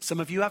 Some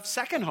of you have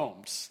second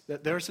homes.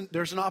 There's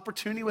an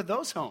opportunity with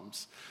those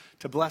homes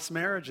to bless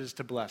marriages,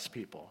 to bless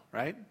people,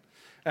 right?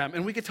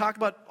 And we could talk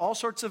about all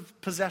sorts of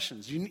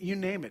possessions. You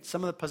name it.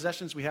 Some of the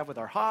possessions we have with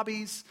our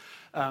hobbies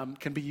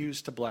can be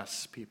used to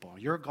bless people.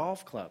 Your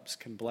golf clubs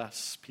can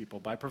bless people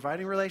by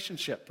providing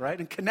relationship, right?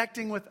 And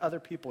connecting with other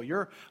people.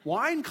 Your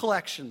wine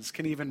collections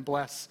can even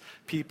bless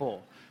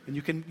people. And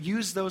you can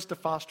use those to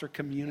foster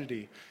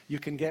community. You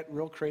can get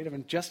real creative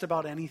in just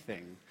about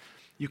anything.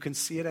 You can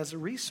see it as a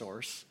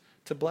resource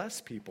to bless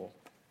people.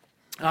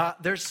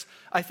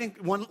 I think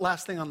one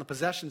last thing on the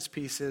possessions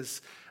piece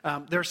is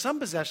there are some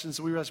possessions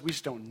that we realize we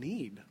just don't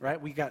need,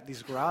 right? We got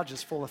these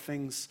garages full of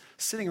things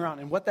sitting around,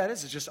 and what that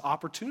is just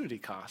opportunity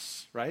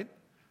costs, right?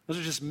 Those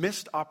are just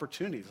missed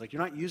opportunities.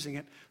 You're not using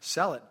it,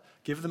 sell it,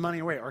 give the money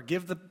away, or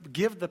give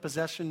the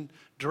possession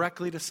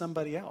directly to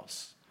somebody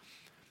else.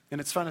 And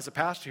it's fun as a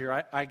pastor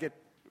here.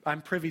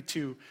 I'm privy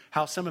to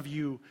how some of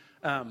you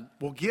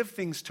will give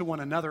things to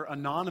one another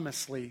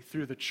anonymously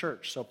through the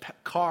church. So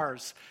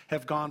cars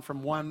have gone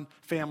from one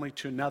family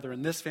to another,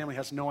 and this family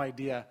has no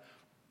idea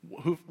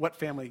what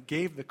family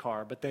gave the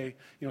car, but they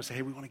say,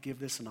 hey, we want to give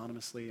this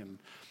anonymously. And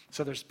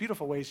so there's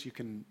beautiful ways you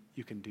can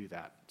do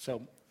that.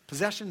 So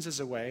possessions is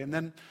a way. And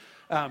then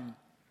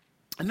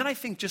I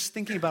think just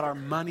thinking about our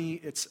money,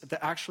 it's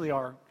actually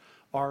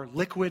our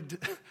liquid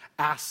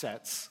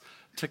assets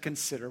to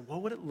consider.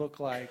 What would it look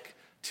like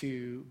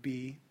to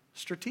be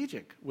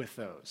strategic with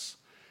those?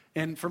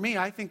 And for me,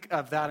 I think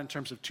of that in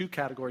terms of two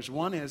categories.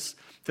 One is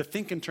to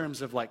think in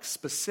terms of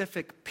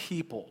specific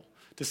people,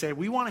 to say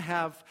we want to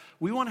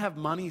have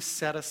money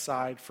set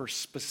aside for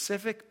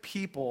specific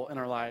people in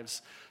our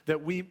lives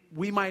that we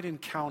might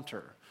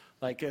encounter.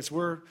 As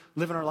we're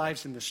living our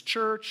lives in this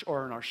church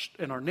or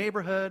in our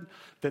neighborhood,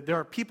 that there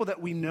are people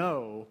that we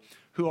know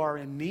who are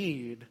in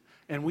need,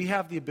 and we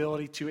have the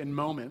ability to, in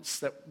moments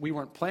that we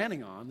weren't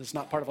planning on, this is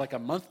not part of a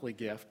monthly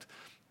gift,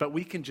 but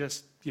we can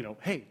just,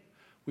 hey,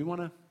 we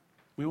want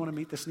to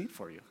meet this need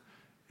for you.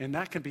 And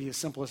that can be as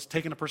simple as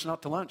taking a person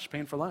out to lunch,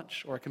 paying for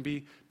lunch, or it can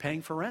be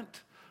paying for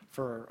rent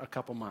for a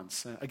couple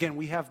months. Again,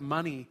 we have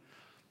money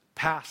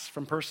pass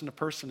from person to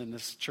person in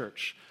this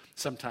church.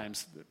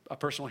 Sometimes a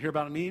person will hear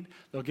about a need,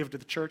 they'll give it to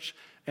the church,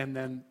 and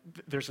then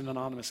there's an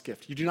anonymous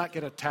gift. You do not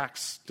get a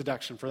tax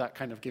deduction for that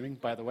kind of giving,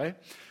 by the way.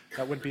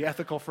 That wouldn't be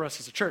ethical for us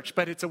as a church,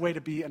 but it's a way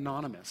to be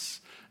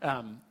anonymous.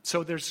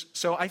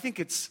 So I think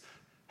it's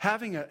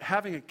having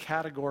a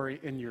category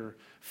in your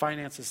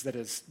finances that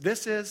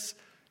is,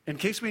 in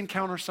case we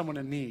encounter someone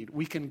in need,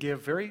 we can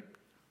give very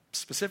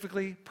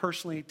specifically,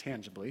 personally,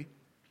 tangibly.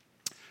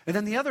 And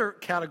then the other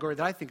category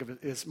that I think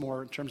of is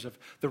more in terms of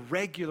the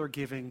regular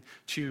giving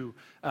to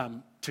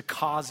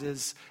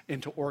causes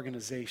and to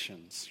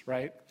organizations,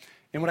 right?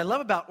 And what I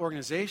love about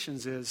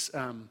organizations is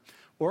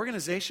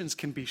organizations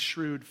can be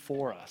shrewd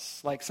for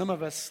us. Like some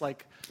of us,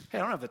 like, hey,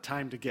 I don't have the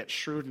time to get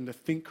shrewd and to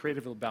think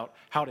creatively about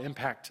how to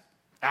impact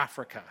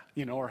Africa,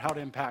 or how to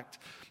impact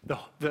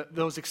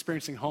those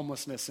experiencing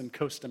homelessness in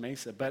Costa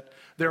Mesa. But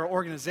there are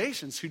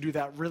organizations who do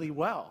that really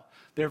well.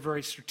 They're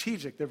very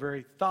strategic. They're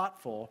very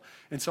thoughtful.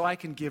 And so I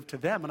can give to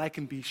them, and I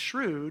can be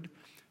shrewd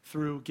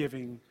through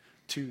giving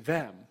to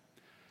them.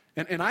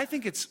 And I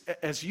think it's,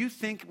 as you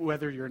think,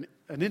 whether you're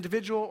an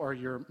individual or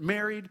you're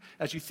married,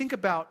 as you think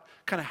about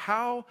kind of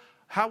how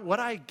what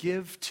I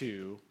give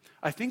to,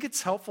 I think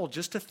it's helpful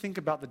just to think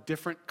about the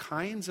different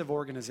kinds of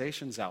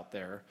organizations out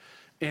there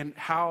and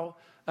how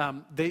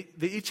they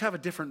each have a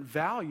different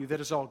value that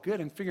is all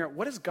good, and figure out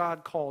what has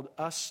God called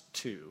us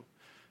to.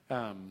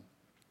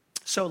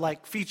 So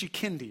like Fiji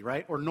Kindy,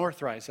 right, or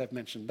Northrise I've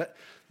mentioned,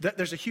 that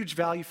there's a huge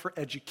value for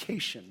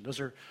education. Those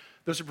are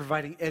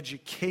providing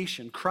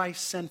education,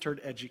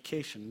 Christ-centered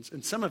education.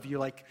 And some of you,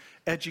 like,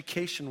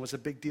 education was a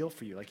big deal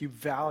for you. Like, you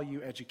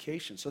value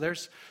education. So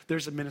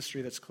there's a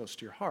ministry that's close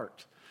to your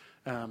heart.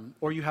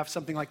 Or you have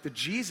something like the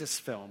Jesus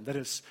Film that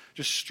is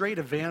just straight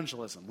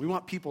evangelism. We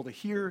want people to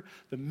hear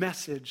the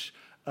message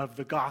of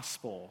the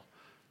gospel.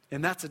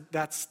 And that's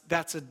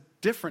a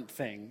different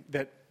thing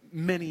that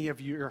many of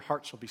your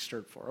hearts will be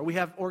stirred for. Or we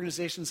have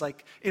organizations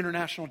like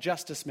International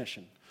Justice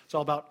Mission. It's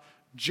all about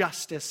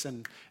justice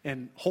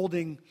and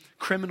holding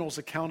criminals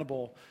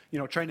accountable,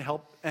 trying to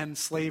help end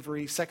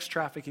slavery, sex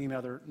trafficking in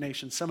other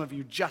nations. Some of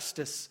you,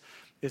 justice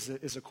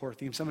is a core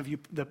theme. Some of you,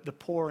 the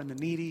poor and the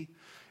needy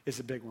is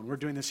a big one. We're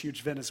doing this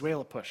huge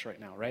Venezuela push right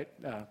now, right?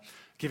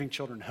 Giving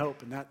children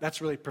hope. And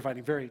that's really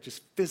providing very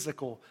just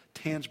physical,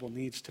 tangible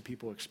needs to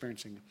people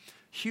experiencing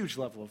huge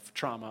level of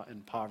trauma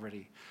and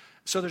poverty.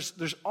 So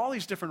there's all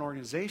these different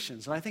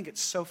organizations, and I think it's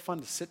so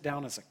fun to sit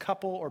down as a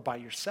couple or by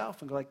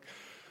yourself and go like,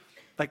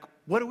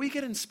 what do we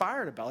get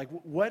inspired about? Like,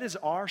 what is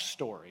our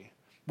story?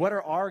 What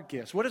are our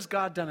gifts? What has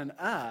God done in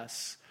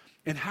us?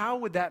 And how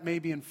would that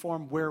maybe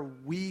inform where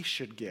we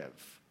should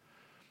give?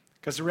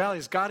 Because the reality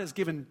is God has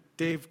given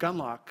Dave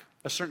Gunlock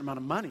a certain amount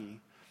of money.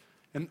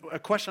 And a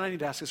question I need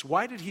to ask is,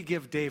 why did he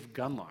give Dave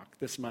Gunlock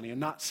this money and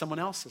not someone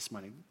else this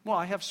money? Well,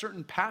 I have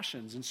certain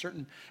passions and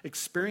certain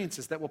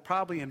experiences that will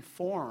probably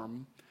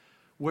inform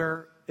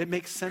where it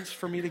makes sense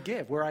for me to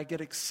give, where I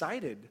get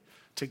excited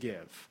to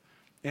give.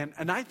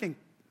 And I think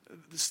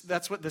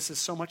that's what this is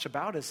so much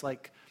about, is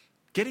like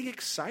getting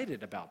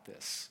excited about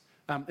this.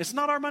 It's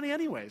not our money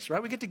anyways,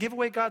 right? We get to give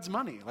away God's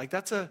money. Like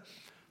that's a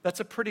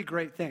pretty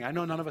great thing. I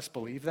know none of us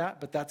believe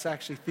that, but that's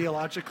actually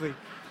theologically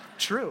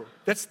true.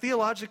 That's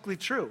theologically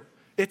true.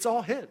 It's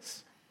all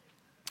his.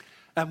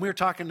 We were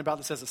talking about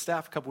this as a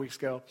staff a couple weeks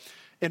ago,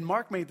 and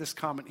Mark made this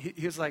comment.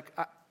 He was like,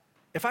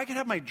 if I could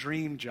have my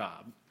dream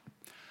job,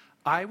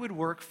 I would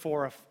work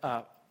for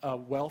a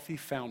wealthy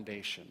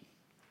foundation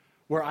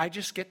where I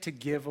just get to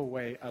give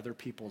away other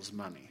people's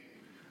money.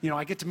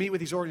 I get to meet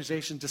with these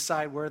organizations,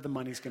 decide where the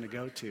money's going to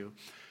go to.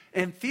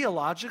 And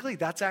theologically,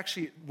 that's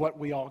actually what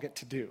we all get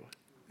to do.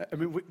 I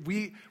mean,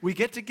 we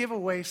get to give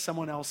away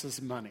someone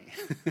else's money.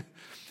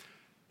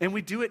 And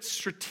we do it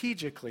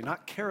strategically,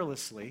 not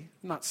carelessly,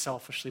 not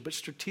selfishly, but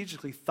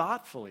strategically,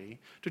 thoughtfully,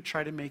 to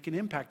try to make an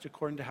impact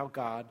according to how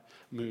God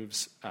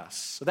moves us.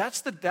 So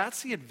that's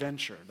the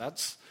adventure.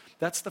 That's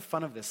the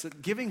fun of this.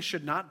 That giving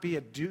should not be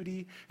a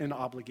duty and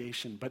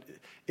obligation, but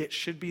it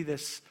should be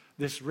this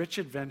rich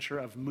adventure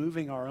of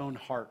moving our own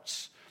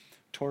hearts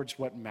towards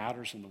what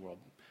matters in the world.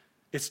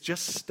 It's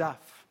just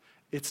stuff.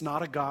 It's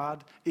not a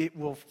God. It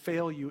will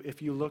fail you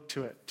if you look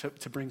to it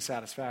to bring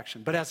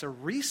satisfaction. But as a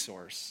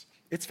resource,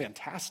 it's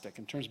fantastic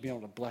in terms of being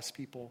able to bless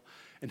people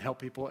and help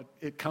people.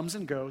 It comes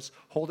and goes.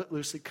 Hold it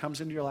loosely,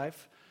 comes into your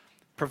life,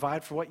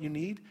 provide for what you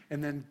need,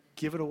 and then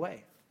give it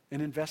away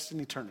and invest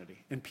in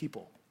eternity, in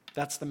people.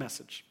 That's the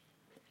message.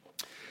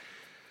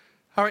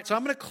 All right, so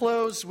I'm going to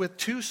close with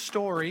two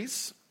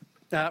stories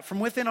from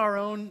within our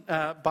own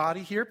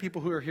body here,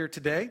 people who are here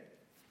today.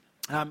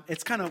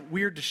 It's kind of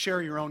weird to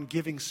share your own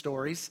giving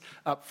stories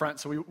up front,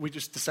 so we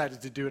just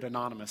decided to do it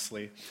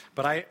anonymously.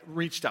 But I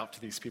reached out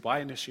to these people. I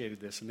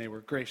initiated this, and they were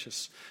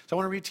gracious. So I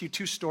want to read to you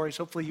two stories.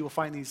 Hopefully you will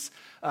find these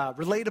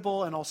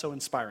relatable and also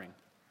inspiring.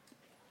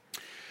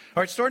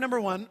 All right, story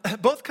number one.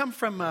 Both come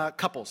from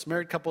couples,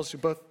 married couples who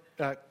both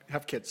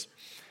have kids.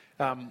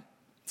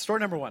 Story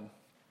number one.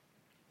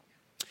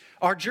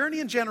 Our journey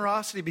in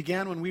generosity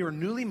began when we were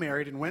newly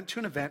married and went to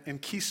an event in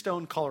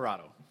Keystone,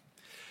 Colorado.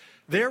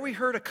 There we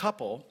heard a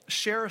couple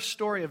share a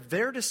story of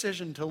their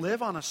decision to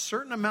live on a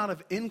certain amount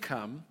of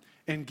income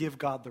and give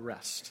God the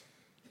rest.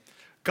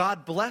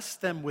 God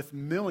blessed them with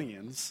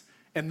millions,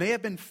 and they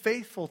have been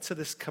faithful to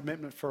this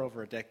commitment for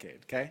over a decade,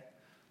 okay?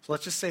 So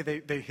let's just say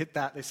they hit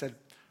that. They said,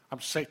 I'm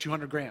just saying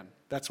 $200,000.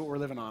 That's what we're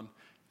living on.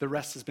 The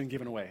rest has been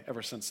given away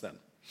ever since then.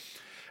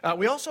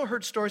 We also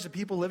heard stories of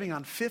people living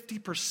on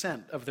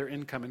 50% of their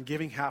income and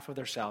giving half of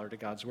their salary to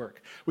God's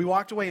work. We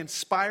walked away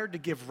inspired to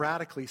give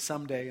radically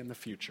someday in the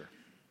future.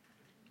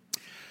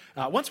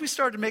 Once we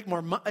started to make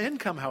more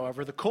income,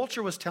 however, the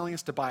culture was telling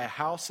us to buy a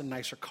house and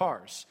nicer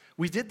cars.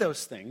 We did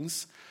those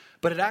things,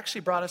 but it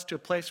actually brought us to a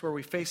place where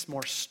we faced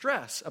more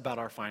stress about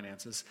our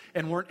finances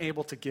and weren't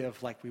able to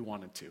give like we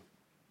wanted to.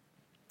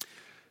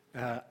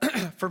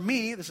 For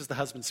me, this is the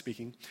husband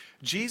speaking,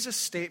 Jesus'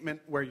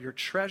 statement, where your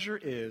treasure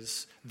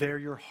is, there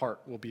your heart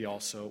will be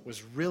also,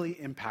 was really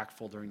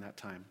impactful during that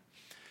time.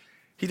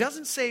 He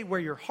doesn't say where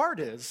your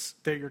heart is,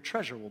 there your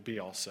treasure will be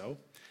also.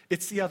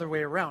 It's the other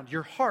way around.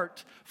 Your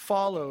heart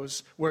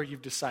follows where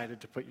you've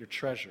decided to put your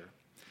treasure.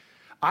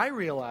 I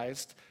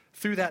realized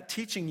through that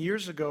teaching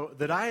years ago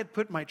that I had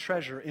put my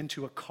treasure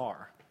into a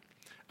car,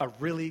 a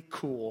really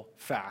cool,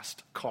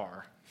 fast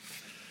car.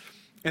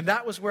 And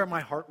that was where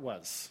my heart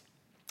was.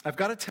 I've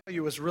got to tell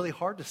you, it was really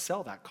hard to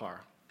sell that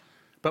car.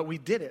 But we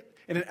did it,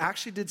 and it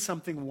actually did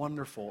something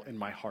wonderful in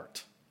my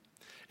heart.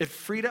 It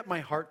freed up my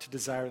heart to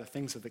desire the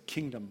things of the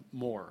kingdom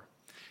more,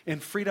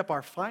 and freed up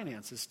our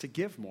finances to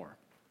give more.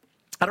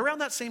 At around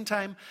that same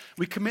time,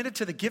 we committed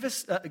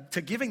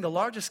to giving the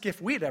largest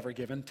gift we had ever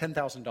given,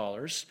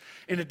 $10,000,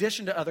 in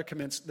addition to other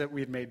commitments that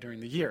we had made during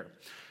the year.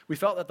 We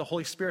felt that the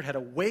Holy Spirit had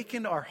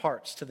awakened our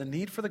hearts to the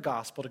need for the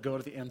gospel to go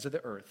to the ends of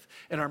the earth,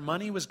 and our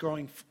money was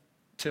growing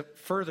to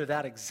further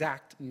that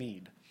exact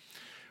need.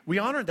 We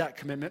honored that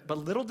commitment, but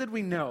little did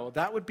we know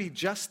that would be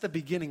just the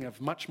beginning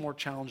of much more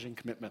challenging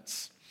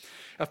commitments.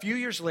 A few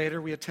years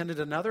later, we attended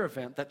another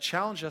event that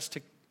challenged us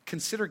to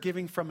consider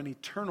giving from an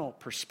eternal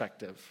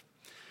perspective.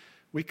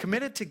 We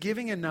committed to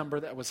giving a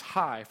number that was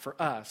high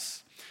for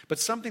us, but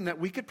something that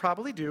we could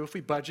probably do if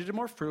we budgeted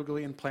more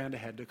frugally and planned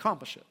ahead to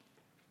accomplish it.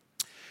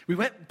 We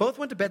both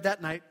went to bed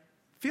that night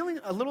feeling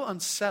a little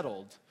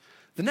unsettled.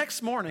 The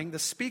next morning, the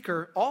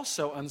speaker,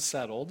 also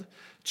unsettled,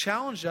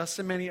 challenged us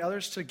and many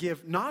others to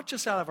give not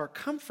just out of our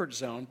comfort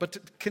zone, but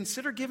to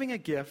consider giving a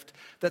gift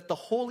that the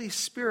Holy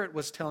Spirit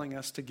was telling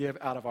us to give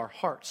out of our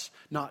hearts,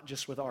 not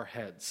just with our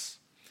heads.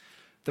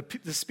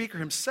 The speaker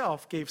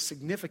himself gave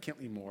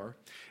significantly more,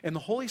 and the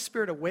Holy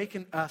Spirit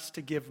awakened us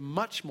to give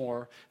much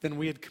more than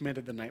we had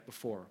committed the night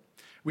before.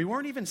 We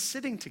weren't even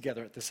sitting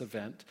together at this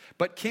event,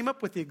 but came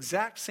up with the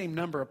exact same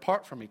number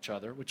apart from each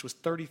other, which was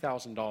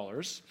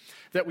 $30,000,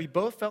 that we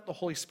both felt the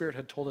Holy Spirit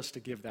had told us to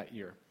give that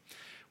year.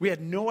 We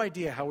had no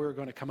idea how we were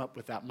going to come up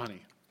with that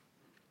money.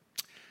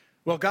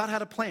 Well, God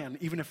had a plan,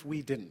 even if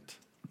we didn't.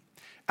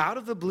 Out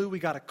of the blue, we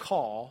got a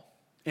call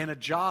and a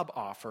job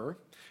offer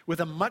with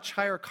a much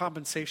higher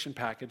compensation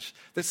package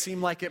that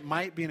seemed like it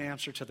might be an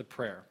answer to the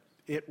prayer.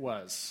 It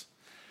was.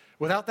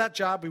 Without that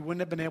job, we wouldn't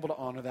have been able to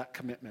honor that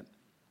commitment.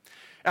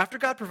 After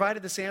God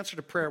provided this answer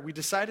to prayer, we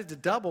decided to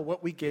double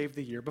what we gave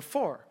the year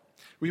before.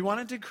 We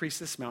wanted to increase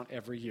this amount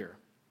every year.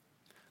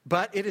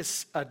 But it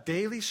is a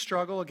daily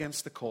struggle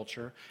against the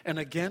culture and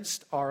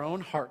against our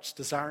own hearts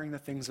desiring the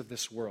things of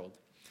this world.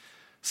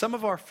 Some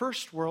of our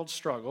first world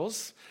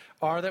struggles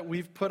are that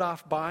we've put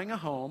off buying a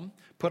home,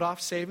 put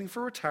off saving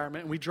for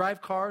retirement, and we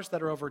drive cars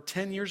that are over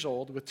 10 years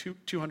old with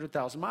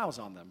 200,000 miles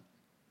on them.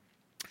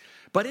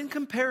 But in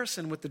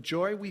comparison with the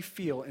joy we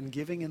feel in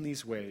giving in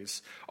these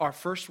ways, our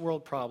first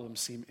world problems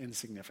seem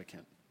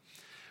insignificant.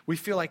 We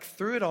feel like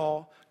through it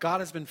all, God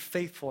has been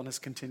faithful and has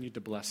continued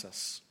to bless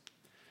us.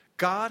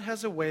 God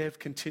has a way of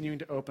continuing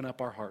to open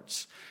up our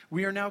hearts.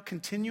 We are now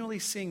continually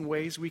seeing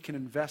ways we can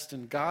invest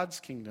in God's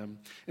kingdom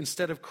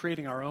instead of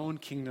creating our own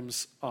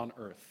kingdoms on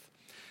earth.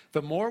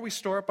 The more we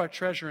store up our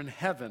treasure in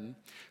heaven,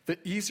 the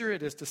easier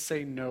it is to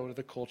say no to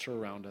the culture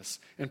around us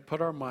and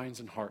put our minds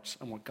and hearts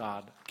on what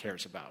God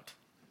cares about.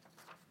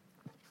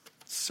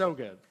 So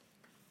good.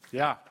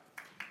 Yeah.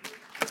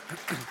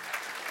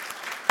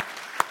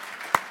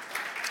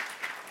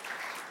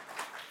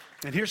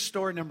 And here's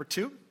story number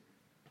 2.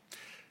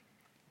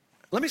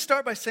 Let me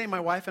start by saying my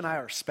wife and I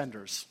are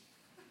spenders.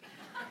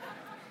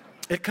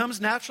 It comes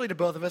naturally to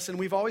both of us, and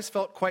we've always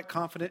felt quite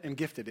confident and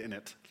gifted in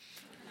it.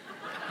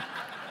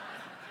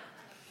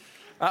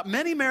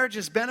 Many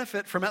marriages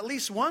benefit from at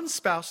least one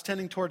spouse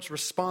tending towards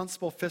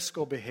responsible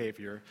fiscal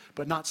behavior,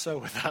 but not so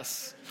with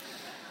us.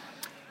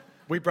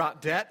 We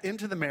brought debt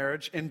into the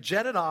marriage and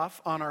jetted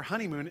off on our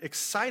honeymoon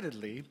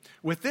excitedly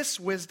with this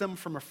wisdom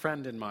from a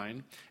friend in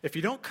mind: if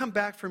you don't come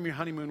back from your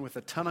honeymoon with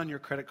a ton on your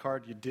credit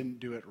card, you didn't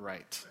do it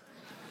right.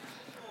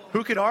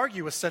 Who could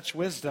argue with such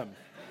wisdom?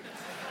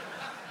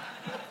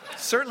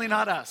 Certainly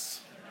not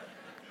us.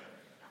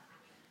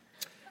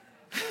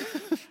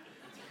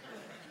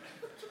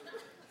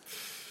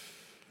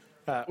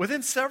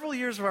 Within several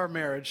years of our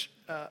marriage,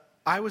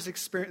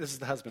 this is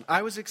the husband.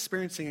 I was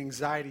experiencing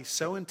anxiety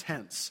so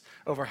intense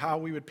over how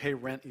we would pay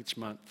rent each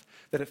month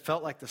that it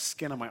felt like the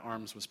skin on my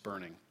arms was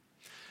burning.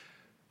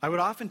 I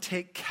would often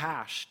take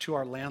cash to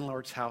our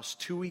landlord's house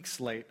 2 weeks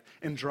late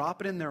and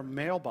drop it in their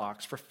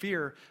mailbox for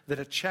fear that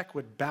a check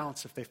would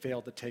bounce if they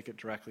failed to take it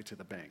directly to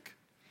the bank.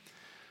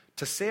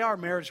 To say our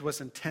marriage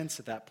was intense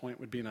at that point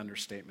would be an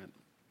understatement.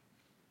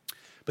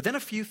 But then a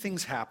few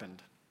things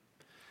happened.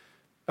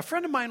 A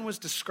friend of mine was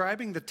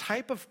describing the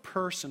type of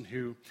person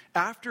who,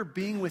 after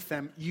being with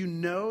them, you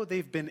know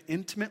they've been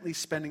intimately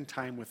spending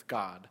time with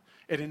God,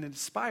 and it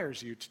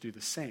inspires you to do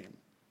the same.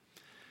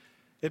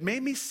 It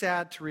made me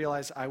sad to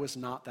realize I was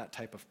not that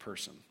type of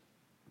person.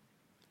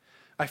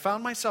 I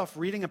found myself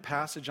reading a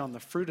passage on the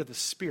fruit of the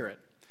Spirit,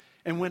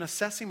 and when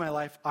assessing my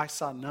life, I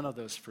saw none of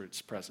those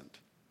fruits present.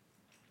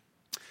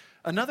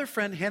 Another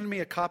friend handed me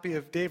a copy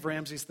of Dave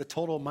Ramsey's The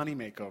Total Money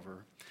Makeover,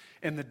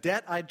 and the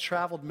debt I'd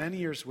traveled many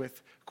years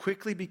with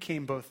quickly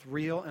became both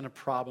real and a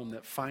problem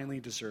that finally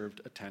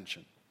deserved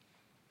attention.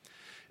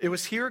 It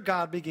was here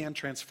God began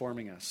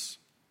transforming us.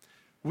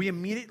 We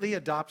immediately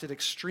adopted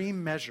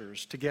extreme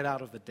measures to get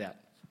out of the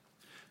debt.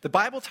 The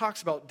Bible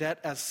talks about debt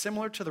as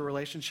similar to the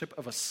relationship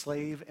of a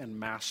slave and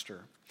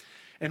master,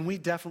 and we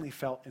definitely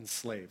felt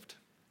enslaved.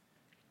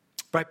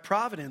 By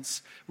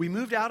providence, we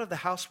moved out of the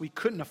house we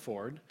couldn't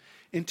afford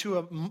into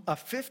a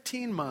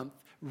 15-month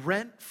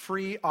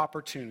rent-free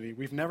opportunity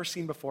we've never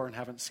seen before and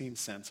haven't seen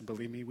since. And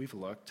believe me, we've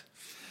looked.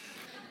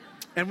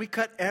 And we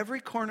cut every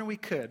corner we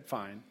could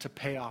find to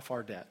pay off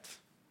our debt.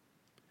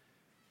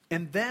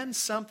 And then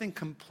something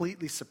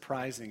completely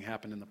surprising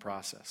happened in the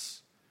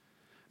process.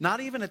 Not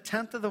even a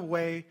tenth of the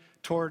way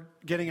toward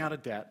getting out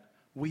of debt,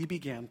 we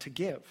began to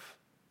give.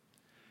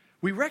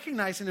 We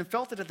recognized it and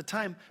felt it at the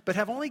time, but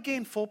have only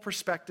gained full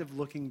perspective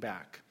looking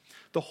back.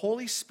 The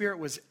Holy Spirit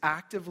was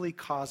actively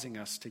causing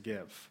us to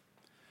give.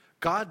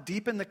 God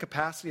deepened the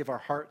capacity of our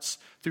hearts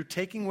through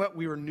taking what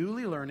we were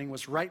newly learning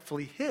was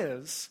rightfully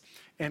His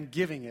and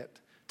giving it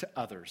to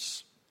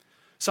others.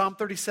 Psalm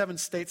 37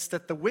 states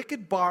that the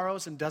wicked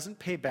borrows and doesn't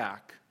pay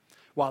back,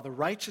 while the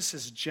righteous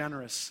is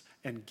generous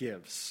and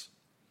gives.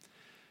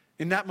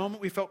 In that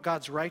moment, we felt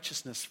God's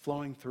righteousness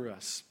flowing through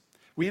us.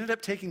 We ended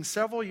up taking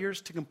several years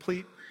to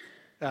complete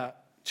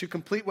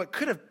what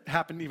could have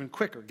happened even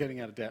quicker, getting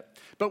out of debt.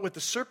 But with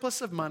the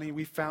surplus of money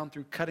we found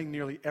through cutting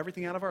nearly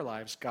everything out of our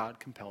lives, God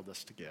compelled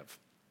us to give.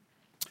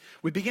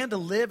 We began to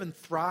live and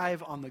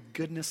thrive on the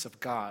goodness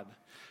of God.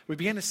 We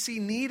began to see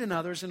need in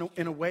others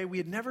in a way we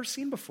had never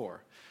seen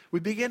before. We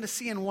began to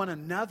see in one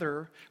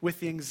another, with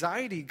the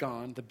anxiety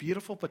gone, the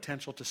beautiful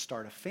potential to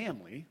start a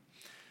family.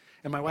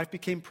 And my wife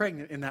became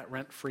pregnant in that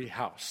rent-free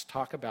house.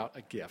 Talk about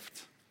a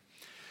gift.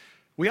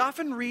 We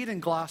often read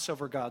and gloss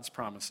over God's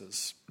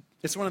promises.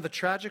 It's one of the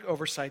tragic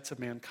oversights of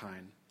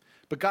mankind.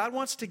 But God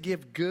wants to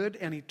give good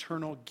and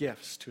eternal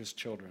gifts to His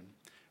children.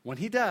 When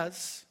He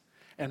does,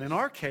 and in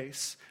our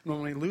case,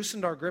 when we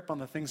loosened our grip on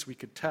the things we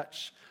could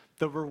touch,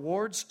 the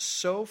rewards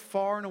so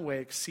far and away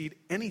exceed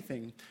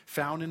anything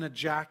found in a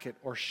jacket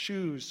or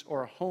shoes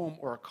or a home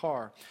or a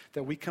car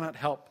that we cannot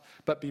help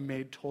but be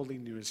made totally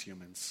new as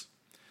humans.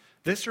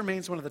 This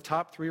remains one of the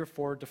top 3 or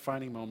 4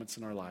 defining moments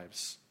in our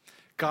lives.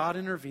 God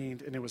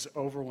intervened, and it was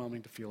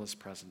overwhelming to feel His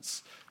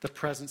presence, the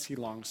presence He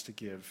longs to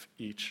give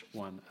each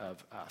one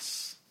of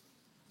us.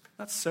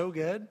 That's so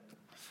good.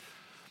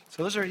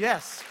 So those are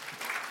yes.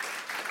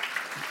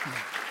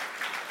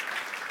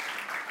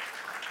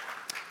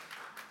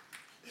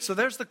 So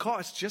there's the call.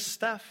 It's just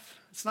stuff.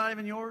 It's not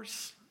even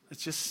yours.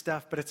 It's just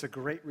stuff, but it's a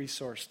great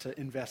resource to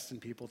invest in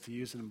people, to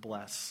use and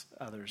bless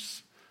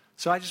others.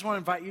 So I just want to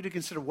invite you to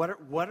consider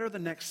what are the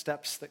next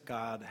steps that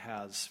God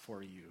has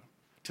for you.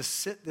 To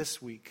sit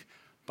this week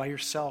by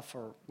yourself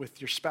or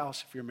with your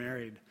spouse if you're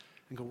married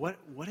and go,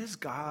 what is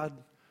God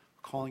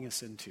calling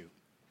us into?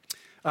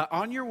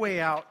 On your way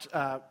out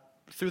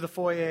through the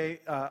foyer,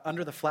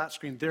 under the flat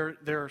screen,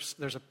 there's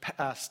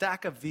a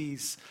stack of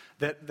these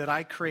that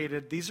I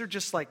created. These are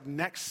just like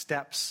next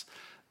steps.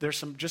 There's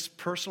some just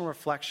personal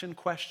reflection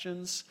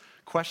questions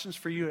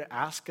for you to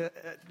ask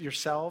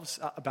yourselves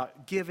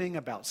about giving,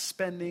 about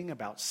spending,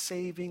 about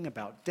saving,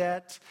 about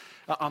debt.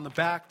 On the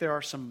back, there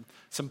are some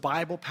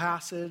Bible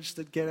passages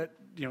that get at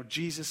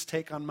Jesus'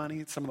 take on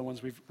money, some of the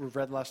ones we've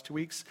read the last 2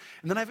 weeks.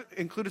 And then I've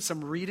included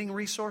some reading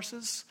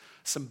resources,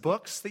 some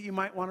books that you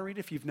might want to read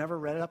if you've never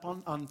read up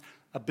on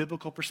a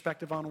biblical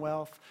perspective on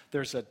wealth.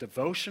 There's a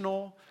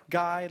devotional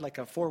guide, like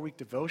a 4-week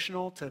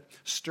devotional to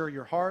stir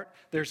your heart.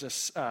 There's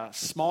a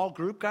small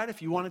group guide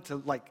if you wanted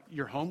to, like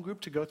your home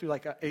group, to go through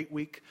like an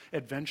 8-week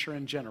adventure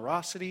in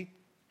generosity.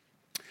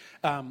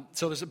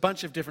 So there's a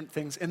bunch of different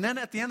things. And then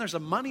at the end, there's a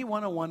Money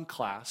 101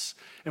 class.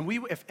 And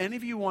if any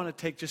of you want to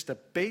take just a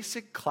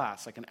basic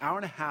class, like an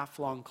hour-and-a-half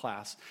long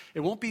class,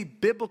 it won't be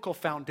biblical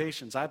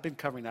foundations. I've been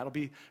covering that. It'll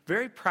be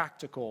very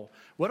practical.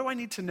 What do I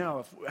need to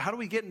know? How do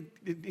we get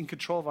in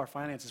control of our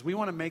finances? We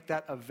want to make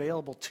that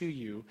available to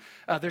you.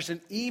 There's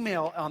an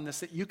email on this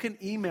that you can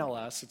email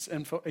us. It's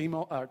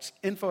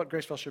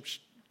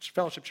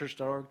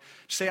info@gracefellowshipchurch.org.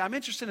 Say, I'm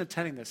interested in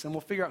attending this, and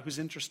we'll figure out who's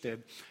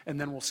interested, and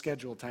then we'll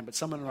schedule a time. But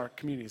someone in our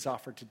community has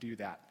offered to do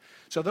that.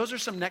 So those are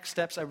some next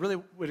steps. I really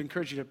would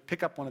encourage you to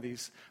pick up one of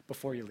these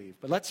before you leave.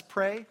 But let's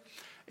pray.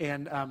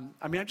 And I'm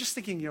just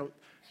thinking,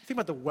 think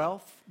about the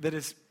wealth that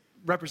is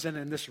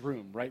represented in this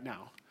room right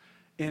now,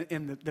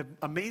 and the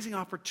amazing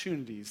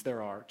opportunities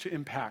there are to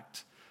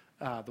impact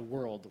the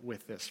world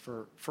with this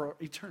for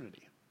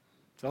eternity.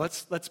 So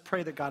let's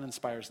pray that God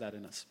inspires that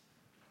in us.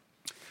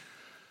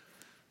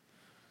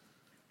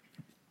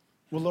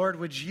 Well, Lord,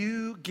 would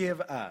you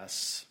give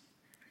us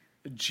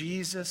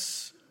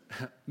Jesus'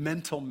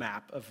 mental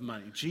map of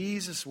money,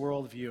 Jesus'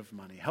 worldview of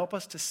money? Help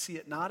us to see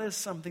it not as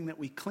something that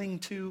we cling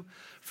to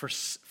for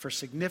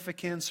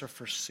significance or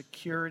for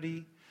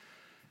security,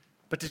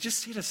 but to just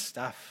see it as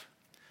stuff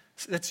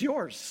that's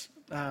yours,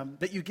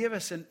 that you give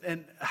us,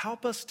 and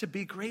help us to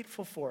be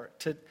grateful for it,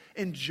 to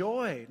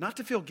enjoy, not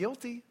to feel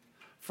guilty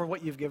for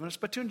what you've given us,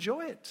 but to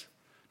enjoy it,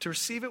 to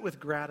receive it with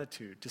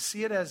gratitude, to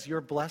see it as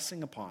your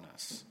blessing upon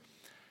us.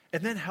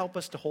 And then help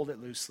us to hold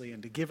it loosely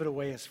and to give it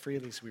away as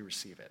freely as we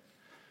receive it.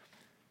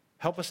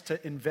 Help us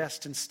to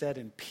invest instead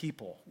in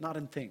people, not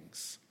in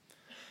things.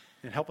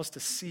 And help us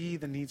to see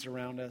the needs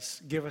around us.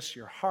 Give us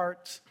your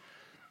heart.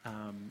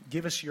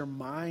 Give us your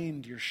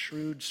mind, your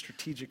shrewd,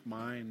 strategic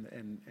mind,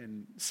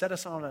 and set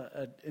us on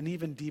an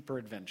even deeper adventure.